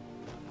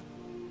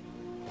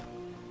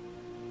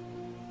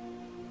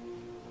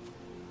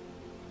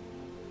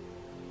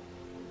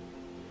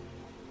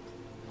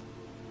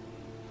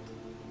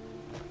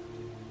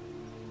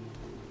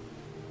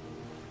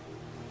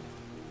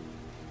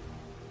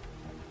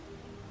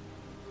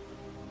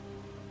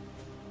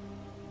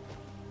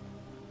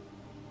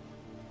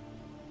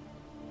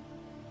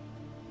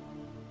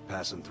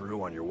 Passing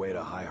through on your way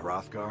to High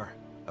Hrothgar?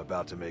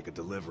 About to make a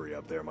delivery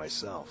up there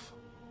myself.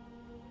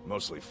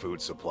 Mostly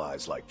food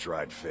supplies like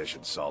dried fish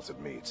and salted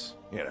meats.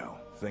 You know,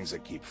 things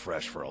that keep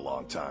fresh for a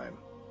long time.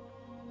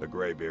 The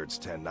Greybeards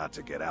tend not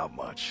to get out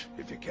much,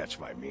 if you catch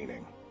my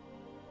meaning.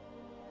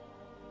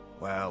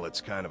 Well, it's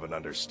kind of an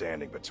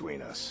understanding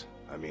between us.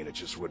 I mean, it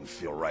just wouldn't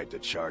feel right to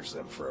charge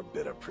them for a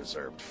bit of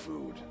preserved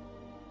food.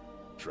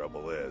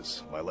 Trouble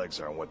is, my legs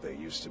aren't what they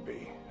used to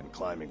be, and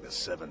climbing the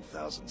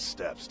 7,000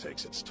 steps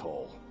takes its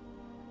toll.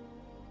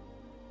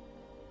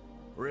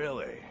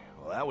 Really?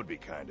 Well, that would be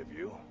kind of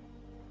you.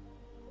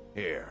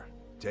 Here,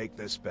 take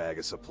this bag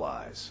of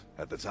supplies.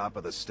 At the top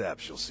of the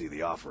steps, you'll see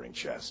the offering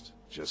chest.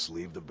 Just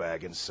leave the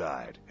bag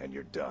inside, and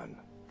you're done.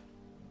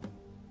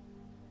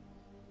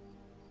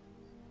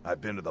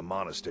 I've been to the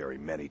monastery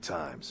many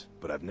times,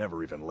 but I've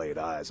never even laid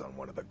eyes on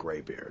one of the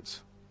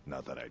Greybeards.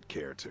 Not that I'd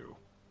care to.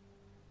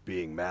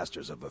 Being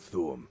masters of the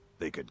Thu'um,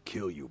 they could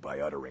kill you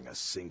by uttering a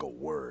single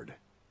word.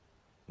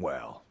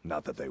 Well,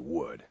 not that they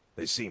would.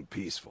 They seem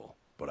peaceful,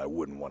 but I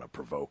wouldn't want to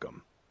provoke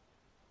them.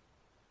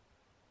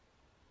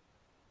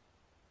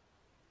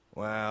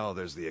 Well,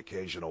 there's the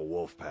occasional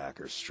wolf pack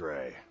or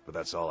stray, but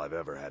that's all I've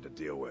ever had to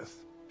deal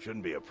with.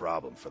 Shouldn't be a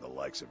problem for the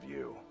likes of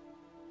you.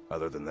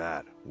 Other than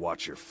that,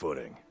 watch your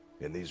footing.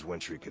 In these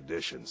wintry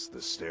conditions,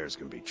 the stairs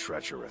can be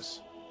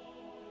treacherous.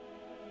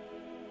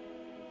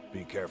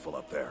 Be careful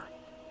up there.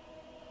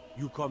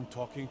 You come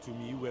talking to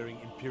me wearing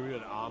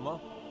Imperial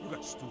armor? You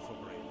got stew for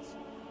brains.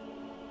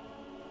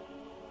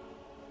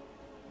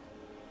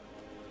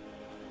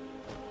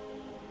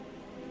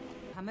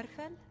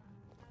 Hammerfell?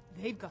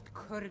 They've got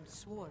curved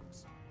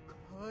swords.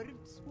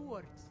 Curved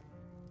swords.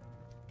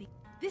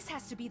 This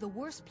has to be the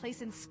worst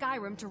place in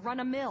Skyrim to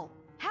run a mill.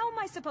 How am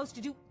I supposed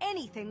to do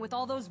anything with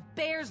all those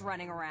bears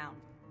running around?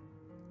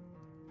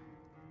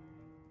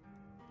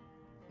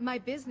 My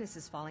business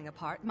is falling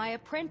apart, my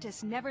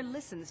apprentice never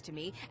listens to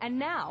me, and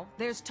now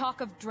there's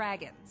talk of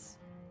dragons.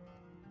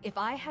 If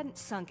I hadn't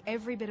sunk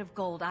every bit of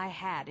gold I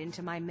had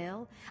into my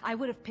mill, I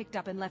would have picked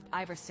up and left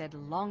Ivarstead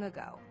long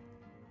ago.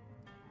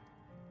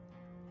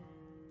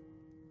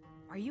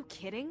 Are you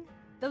kidding?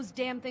 Those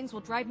damn things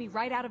will drive me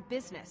right out of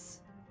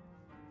business.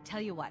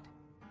 Tell you what,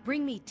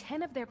 bring me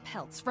 10 of their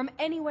pelts from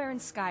anywhere in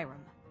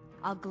Skyrim.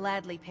 I'll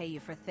gladly pay you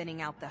for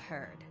thinning out the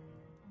herd.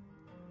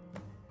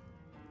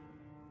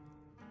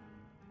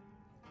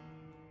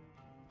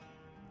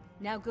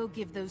 Now go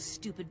give those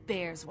stupid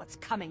bears what's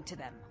coming to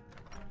them.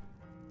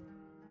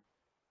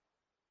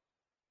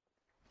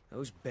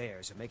 Those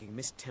bears are making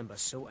Miss Temba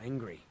so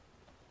angry.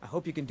 I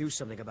hope you can do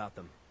something about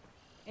them.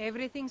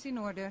 Everything's in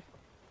order.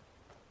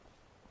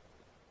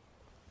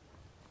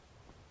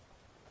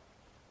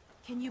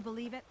 Can you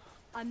believe it?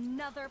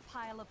 Another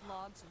pile of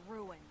logs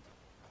ruined.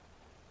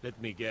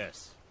 Let me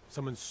guess.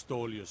 Someone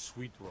stole your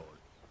sweet roll.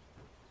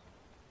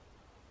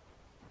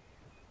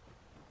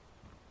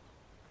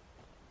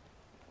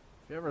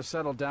 If you ever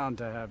settle down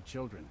to have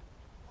children,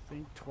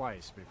 think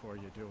twice before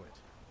you do it.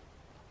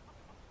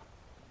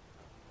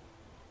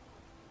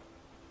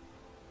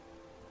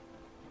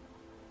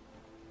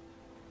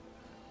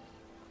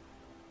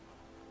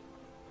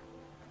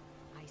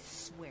 I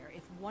swear,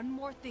 if one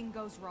more thing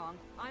goes wrong,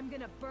 I'm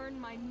gonna burn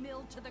my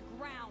mill to the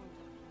ground.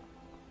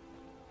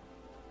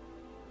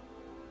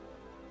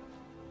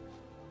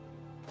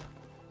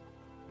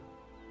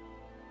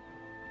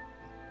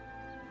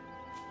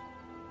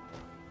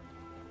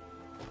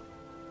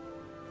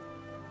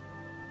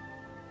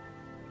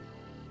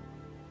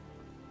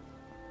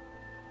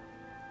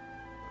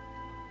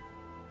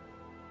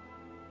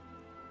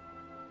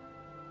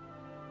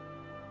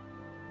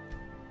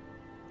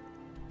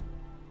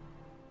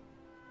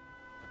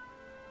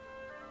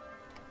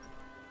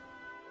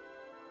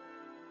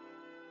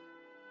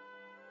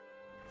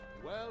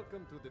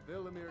 Welcome to the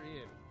Villamere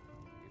Inn.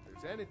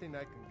 If there's anything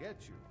I can get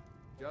you,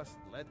 just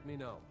let me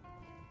know.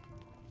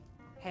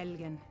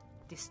 Helgen,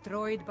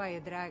 destroyed by a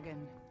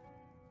dragon.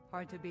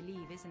 Hard to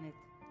believe, isn't it?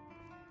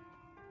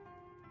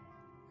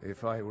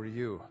 If I were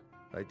you,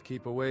 I'd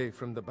keep away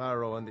from the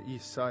barrow on the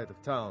east side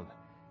of town.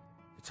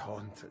 It's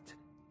haunted.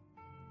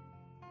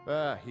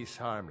 Ah, he's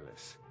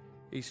harmless.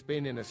 He's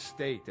been in a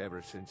state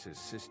ever since his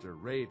sister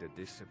Rada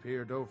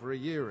disappeared over a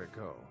year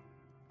ago.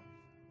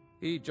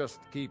 He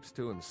just keeps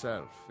to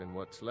himself in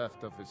what's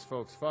left of his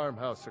folks'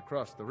 farmhouse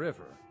across the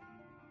river.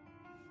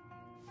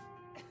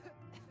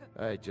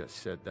 I just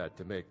said that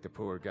to make the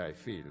poor guy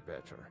feel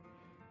better.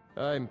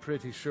 I'm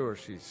pretty sure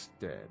she's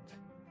dead.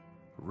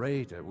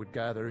 Rada would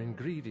gather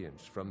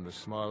ingredients from the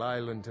small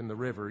island in the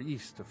river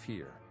east of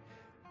here.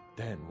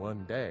 Then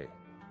one day,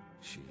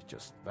 she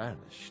just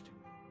vanished.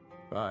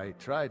 I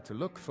tried to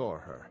look for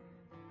her,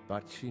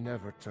 but she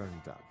never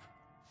turned up.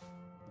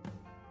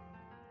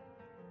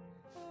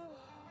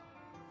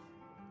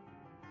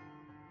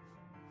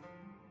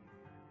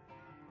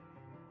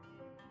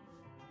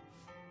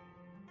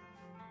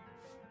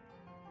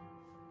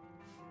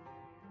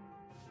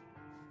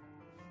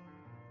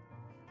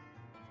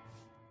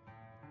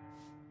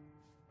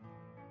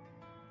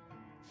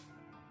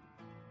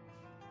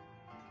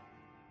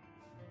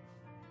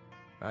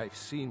 I've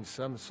seen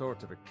some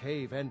sort of a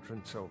cave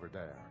entrance over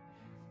there.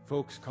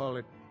 Folks call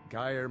it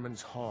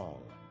Geirman's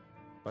Hall,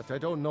 but I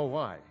don't know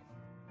why.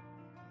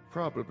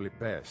 Probably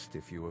best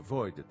if you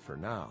avoid it for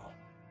now.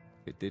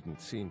 It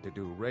didn't seem to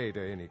do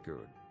Rada any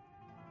good.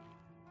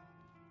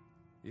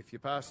 If you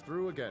pass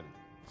through again,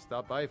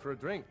 stop by for a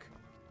drink.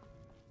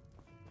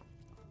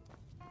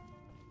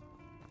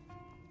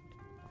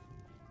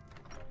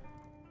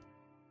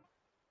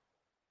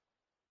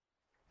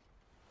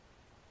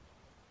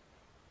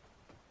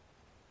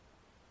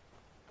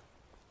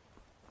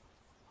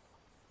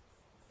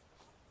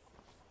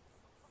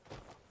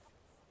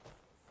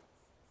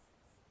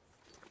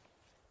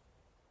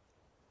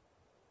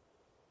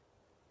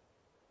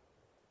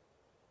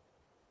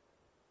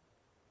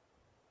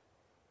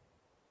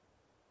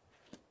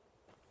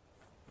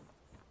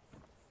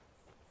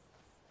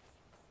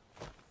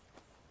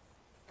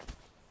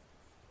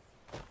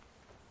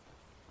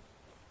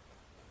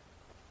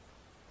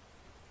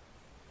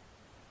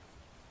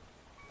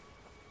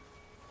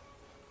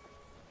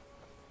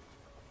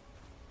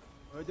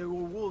 There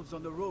were wolves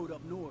on the road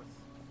up north.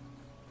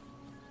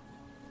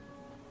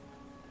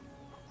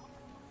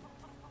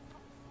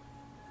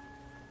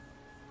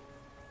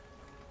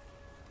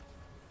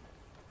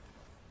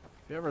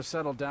 If you ever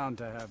settle down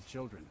to have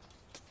children,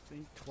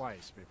 think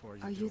twice before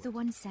you Are you the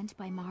one sent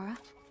by Mara?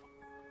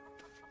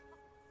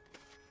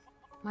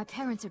 My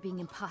parents are being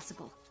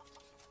impossible.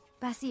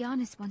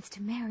 Bassianus wants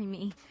to marry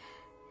me,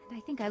 and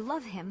I think I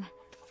love him.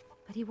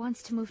 But he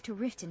wants to move to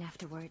Riften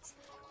afterwards,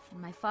 and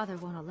my father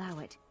won't allow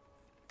it.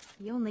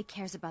 He only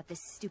cares about this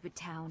stupid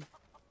town.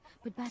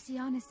 But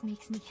Bassianus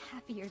makes me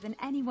happier than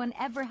anyone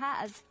ever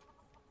has.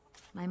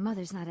 My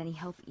mother's not any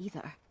help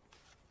either.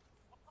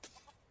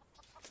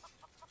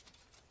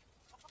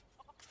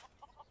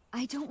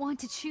 I don't want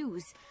to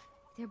choose.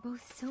 They're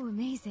both so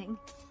amazing.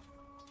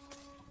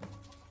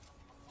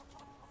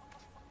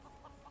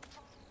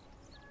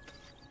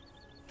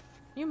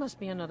 You must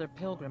be another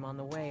pilgrim on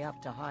the way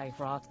up to High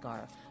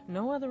Hrothgar.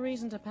 No other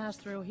reason to pass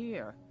through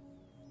here.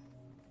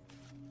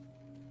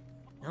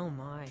 Oh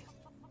my.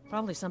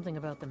 Probably something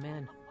about the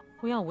men.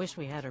 We all wish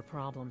we had her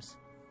problems.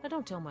 I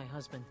don't tell my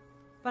husband,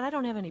 but I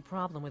don't have any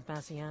problem with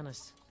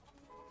Bassianus.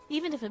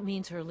 Even if it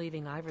means her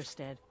leaving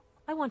Iverstead,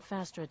 I want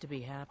Fastred to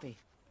be happy.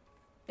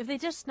 If they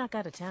just snuck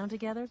out of town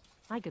together,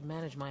 I could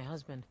manage my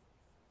husband.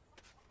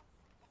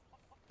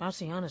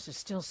 Bassianus is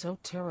still so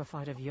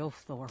terrified of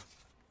Yofthor.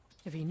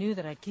 If he knew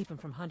that I'd keep him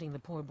from hunting the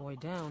poor boy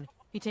down,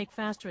 he'd take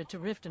Fastred to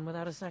Riften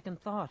without a second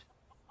thought.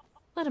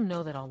 Let him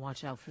know that I'll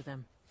watch out for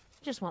them.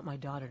 I just want my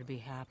daughter to be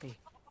happy.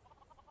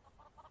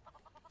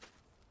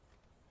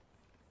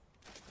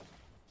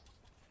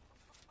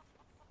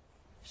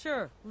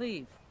 Sure,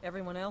 leave.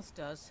 Everyone else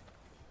does.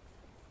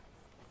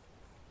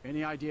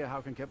 Any idea how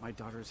I can get my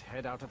daughter's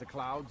head out of the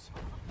clouds?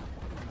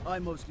 I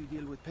mostly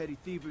deal with petty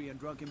thievery and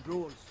drunken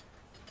brawls.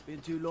 Been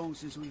too long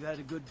since we've had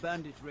a good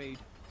bandit raid.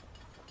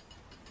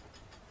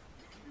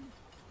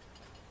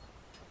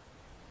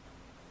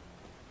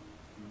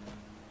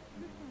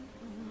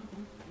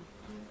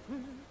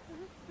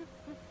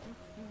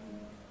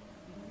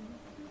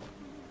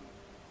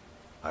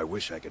 I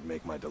wish I could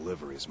make my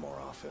deliveries more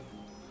often,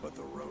 but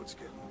the road's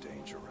getting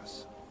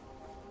dangerous.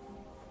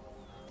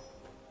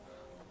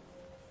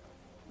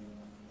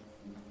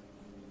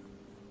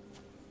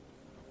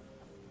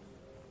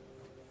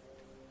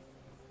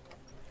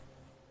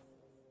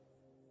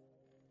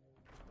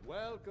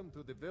 Welcome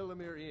to the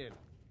Villamere Inn.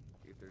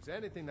 If there's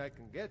anything I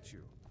can get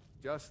you,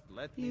 just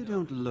let me know. You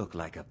don't look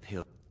like a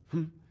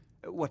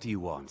What do you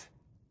want?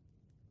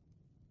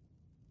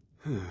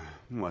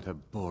 What a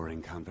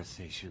boring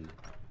conversation.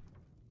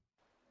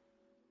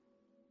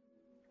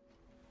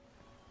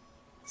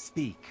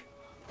 Speak.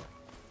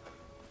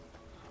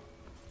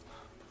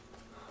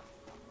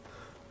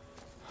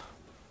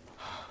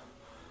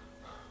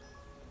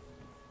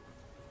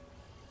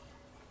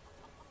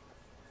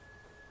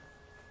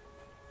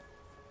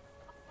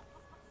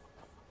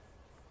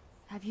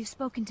 Have you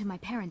spoken to my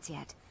parents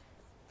yet?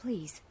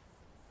 Please.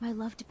 My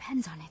love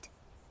depends on it.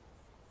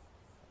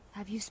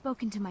 Have you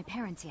spoken to my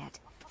parents yet?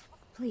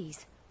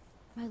 Please.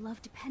 My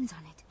love depends on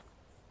it.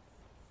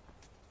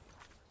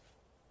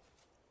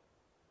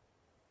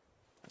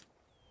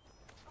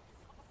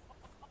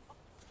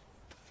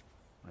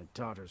 My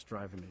daughter's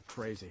driving me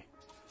crazy.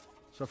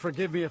 So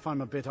forgive me if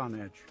I'm a bit on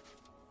edge.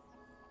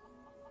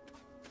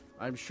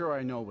 I'm sure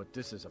I know what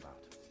this is about.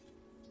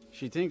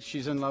 She thinks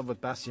she's in love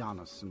with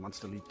Bassianus and wants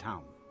to leave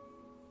town.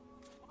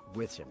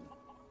 With him.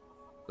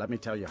 Let me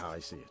tell you how I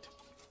see it.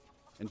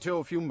 Until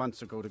a few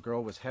months ago, the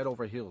girl was head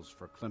over heels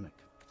for Klimek.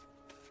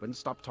 Wouldn't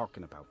stop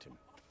talking about him.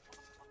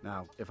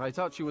 Now, if I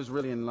thought she was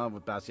really in love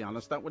with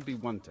Bassianus, that would be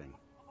one thing.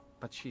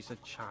 But she's a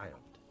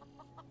child.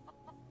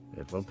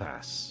 It will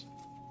pass.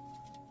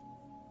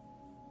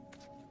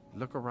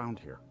 Look around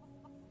here.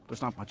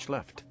 There's not much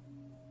left.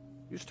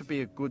 Used to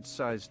be a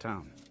good-sized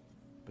town.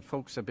 But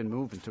folks have been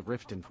moving to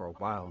Riften for a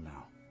while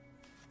now.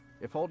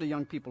 If all the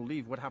young people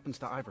leave, what happens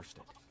to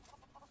Iverstead?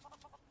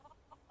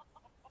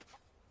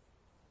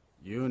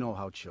 You know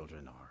how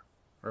children are.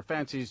 Her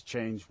fancies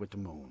change with the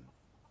moon.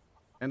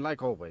 And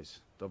like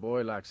always, the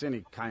boy lacks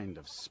any kind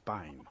of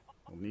spine.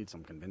 Will need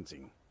some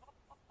convincing.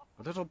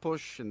 A little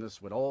push and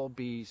this would all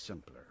be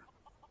simpler.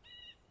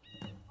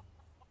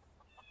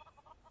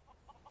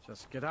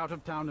 Just get out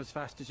of town as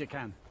fast as you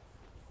can.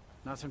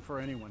 Nothing for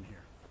anyone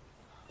here.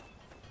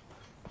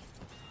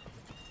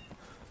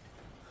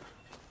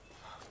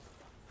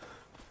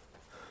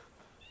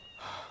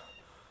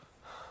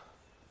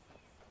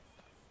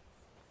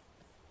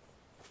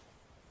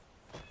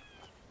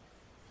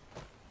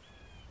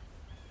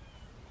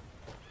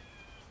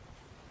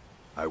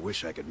 I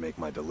wish I could make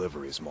my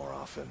deliveries more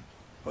often,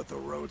 but the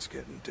road's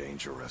getting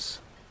dangerous.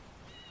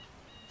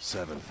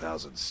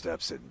 7,000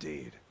 steps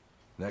indeed.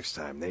 Next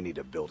time they need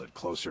to build it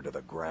closer to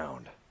the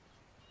ground.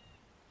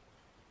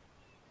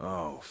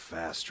 Oh,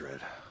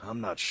 Fastred.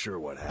 I'm not sure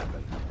what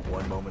happened.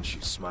 One moment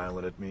she's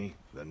smiling at me,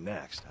 the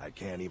next I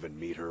can't even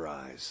meet her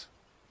eyes.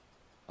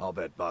 I'll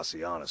bet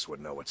Bassianus would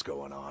know what's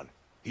going on.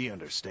 He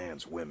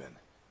understands women.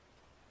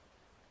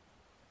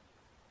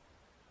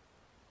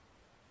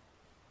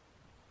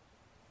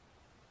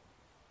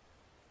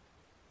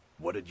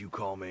 What did you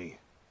call me?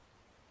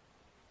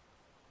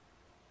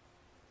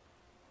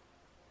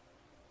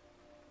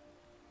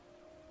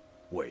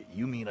 Wait,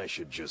 you mean I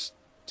should just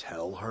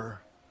tell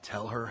her?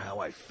 Tell her how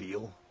I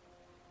feel?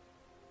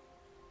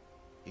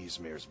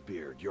 Ysmir's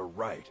beard, you're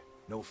right.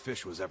 No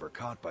fish was ever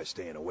caught by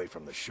staying away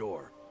from the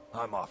shore.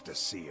 I'm off to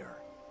see her.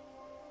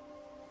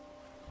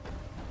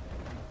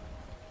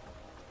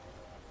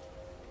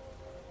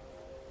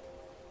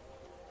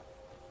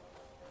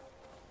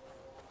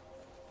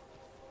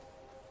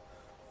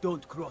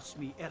 Don't cross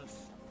me,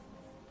 elf.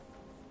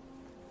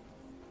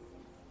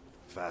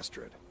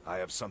 Fastred, I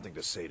have something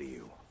to say to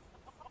you.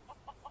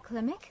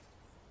 Klimek?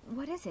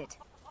 What is it?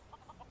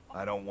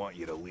 I don't want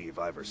you to leave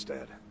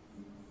Iverstead.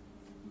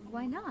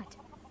 Why not?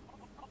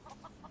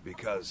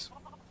 Because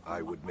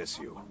I would miss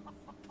you.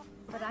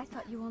 But I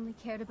thought you only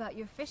cared about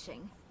your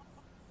fishing.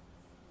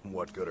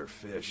 What good are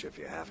fish if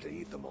you have to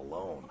eat them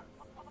alone?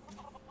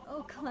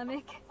 Oh,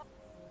 Klimek.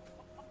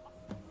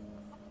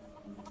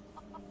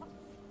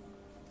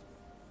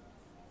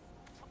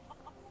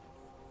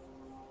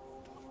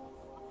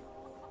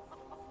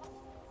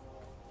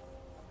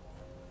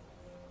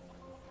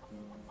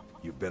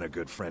 You've been a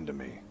good friend to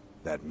me.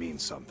 That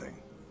means something.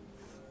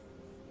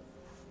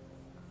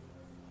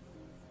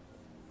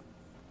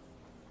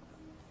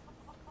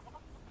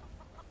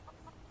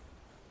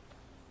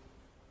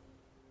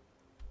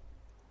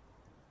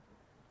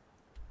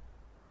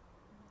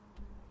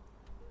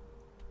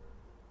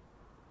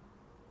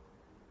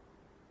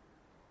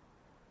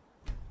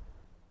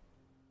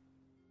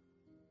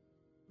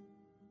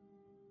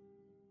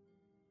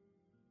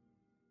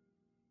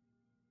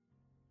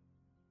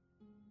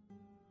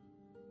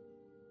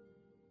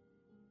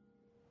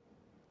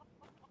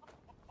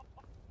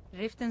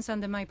 Riften's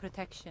under my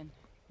protection.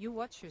 You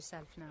watch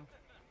yourself now.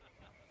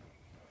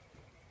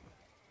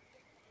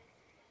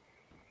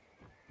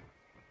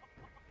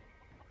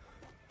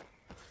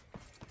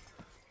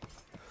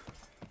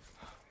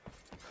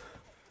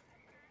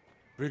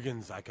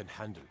 Brigands I can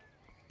handle,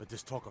 but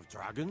this talk of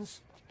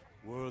dragons?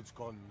 World's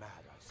gone mad,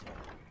 I say.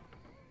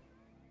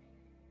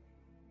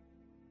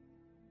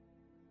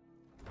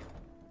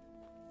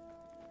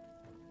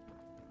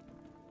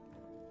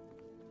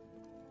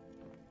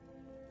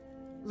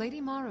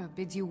 Lady Mara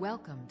bids you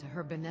welcome to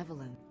her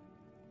benevolence.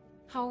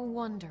 How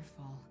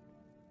wonderful.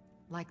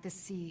 Like the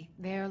sea,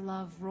 their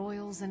love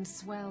roils and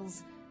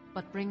swells,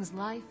 but brings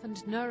life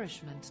and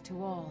nourishment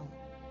to all.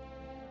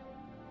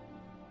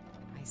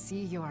 I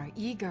see you are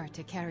eager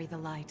to carry the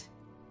light.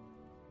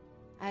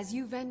 As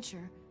you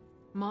venture,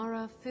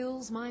 Mara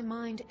fills my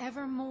mind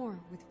ever more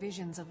with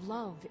visions of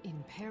love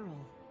in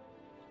peril.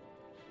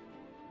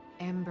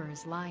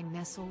 Embers lie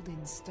nestled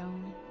in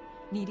stone,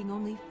 needing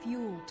only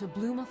fuel to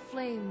bloom a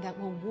flame that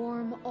will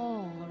warm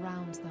all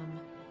around them.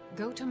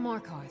 Go to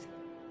Markarth.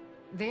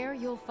 There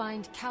you'll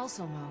find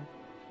Calcelmo,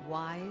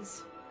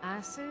 wise,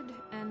 acid,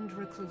 and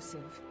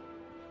reclusive.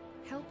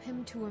 Help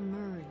him to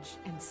emerge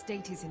and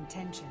state his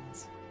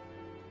intentions.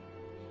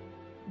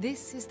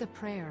 This is the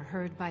prayer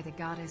heard by the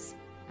goddess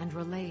and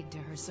relayed to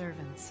her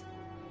servants.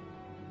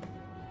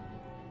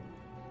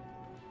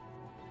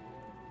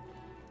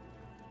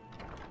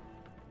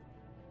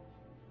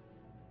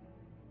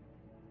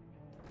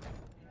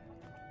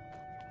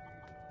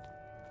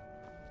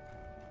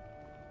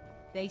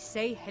 They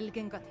say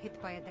Helgen got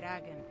hit by a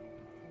dragon.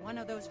 One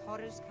of those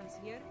horrors comes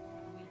here,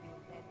 we'll be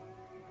dead.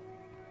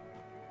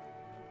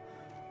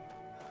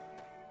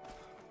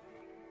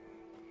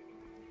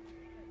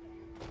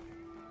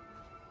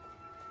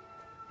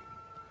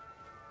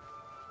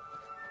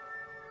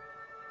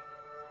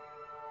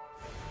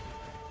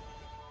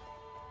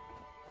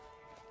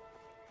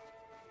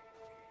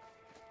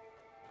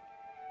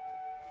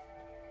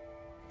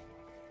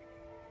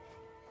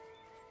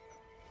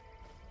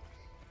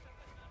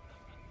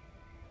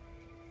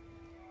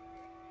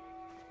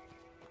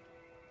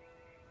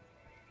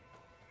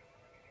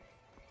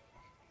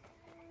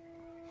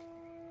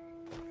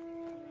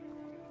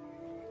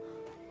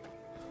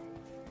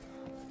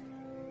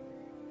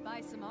 Buy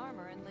some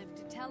armor and live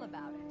to tell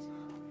about it.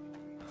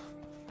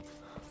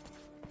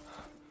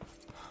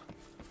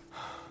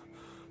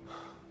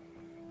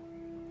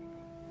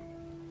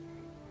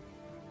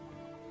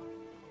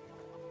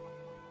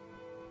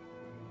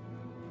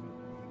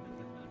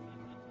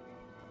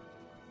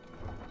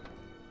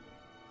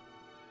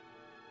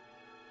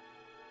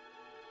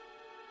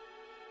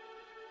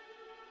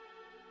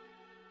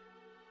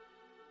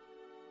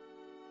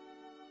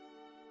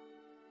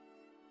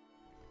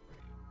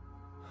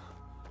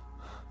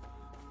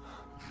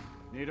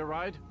 Need a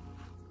ride?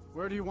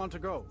 Where do you want to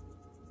go?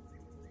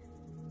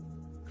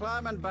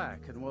 Climb and back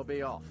and we'll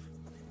be off.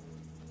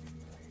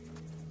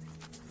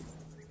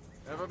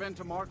 Ever been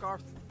to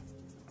Markarth?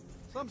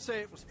 Some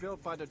say it was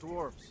built by the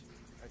dwarves.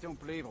 I don't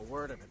believe a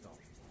word of it, though.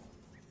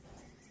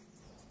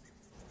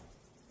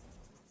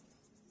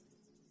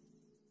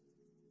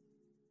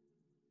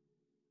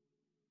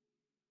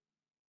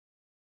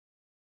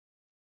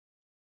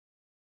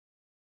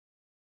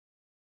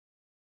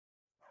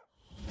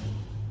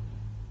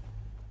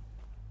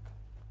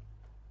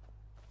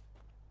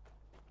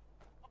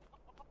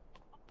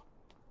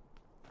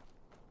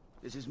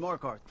 This is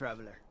Markarth,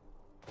 traveler.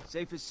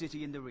 Safest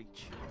city in the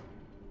Reach.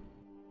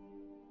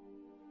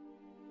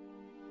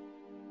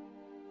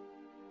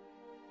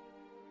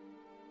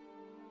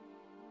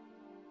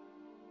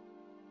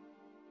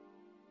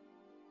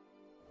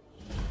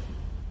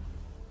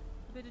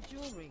 A bit of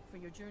jewelry for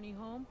your journey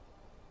home?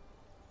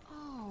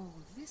 Oh,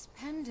 this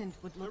pendant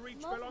would look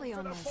lovely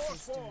on my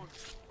sister.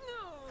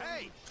 No!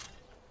 Hey!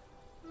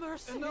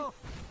 Mercy! Enough!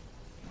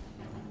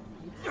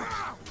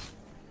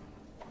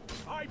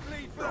 I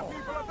bleed for the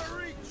people of the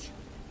Reach!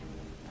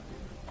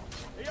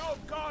 The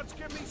old gods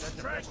give me strength! That's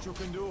the best you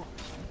can do?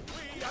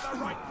 We are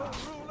the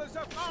rightful rulers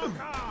of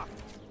Markarth!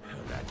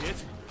 That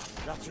it?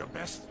 That's your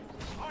best?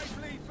 I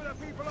bleed for the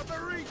people of the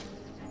Reach!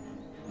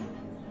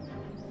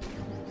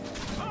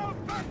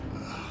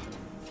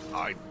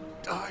 I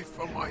die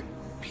for my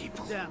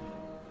people. Damn.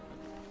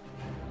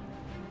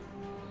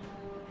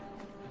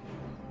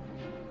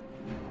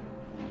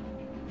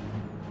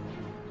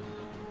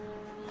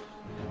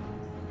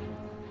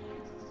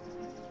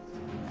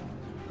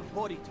 A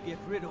body to get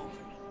rid of.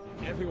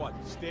 Everyone,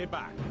 stay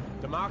back.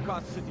 The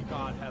Markarth City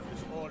Guard have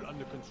this all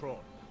under control.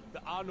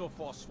 There are no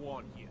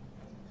forsworn here.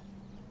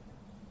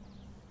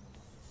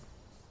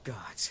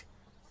 Gods.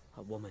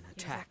 A woman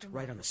attacked after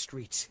right mine. on the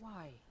streets.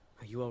 Why?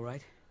 Are you all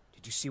right?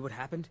 Did you see what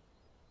happened?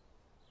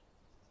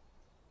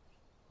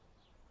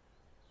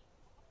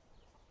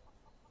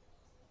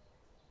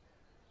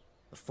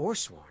 The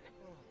Forsworn?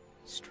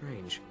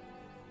 Strange.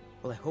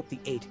 Well, I hope the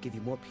Eight give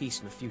you more peace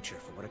in the future,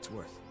 for what it's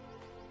worth.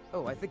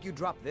 Oh, I think you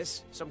dropped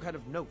this. Some kind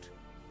of note.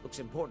 Looks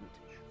important.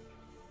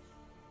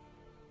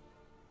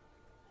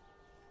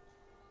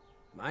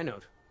 My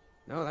note?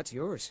 No, that's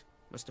yours.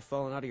 Must have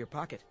fallen out of your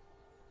pocket.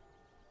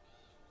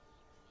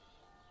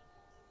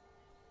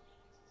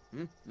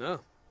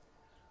 No.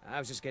 I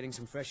was just getting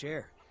some fresh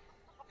air.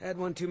 Had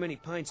one too many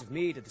pints of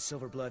mead at the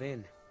Silver Blood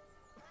Inn.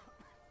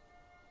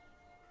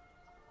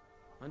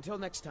 Until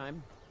next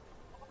time,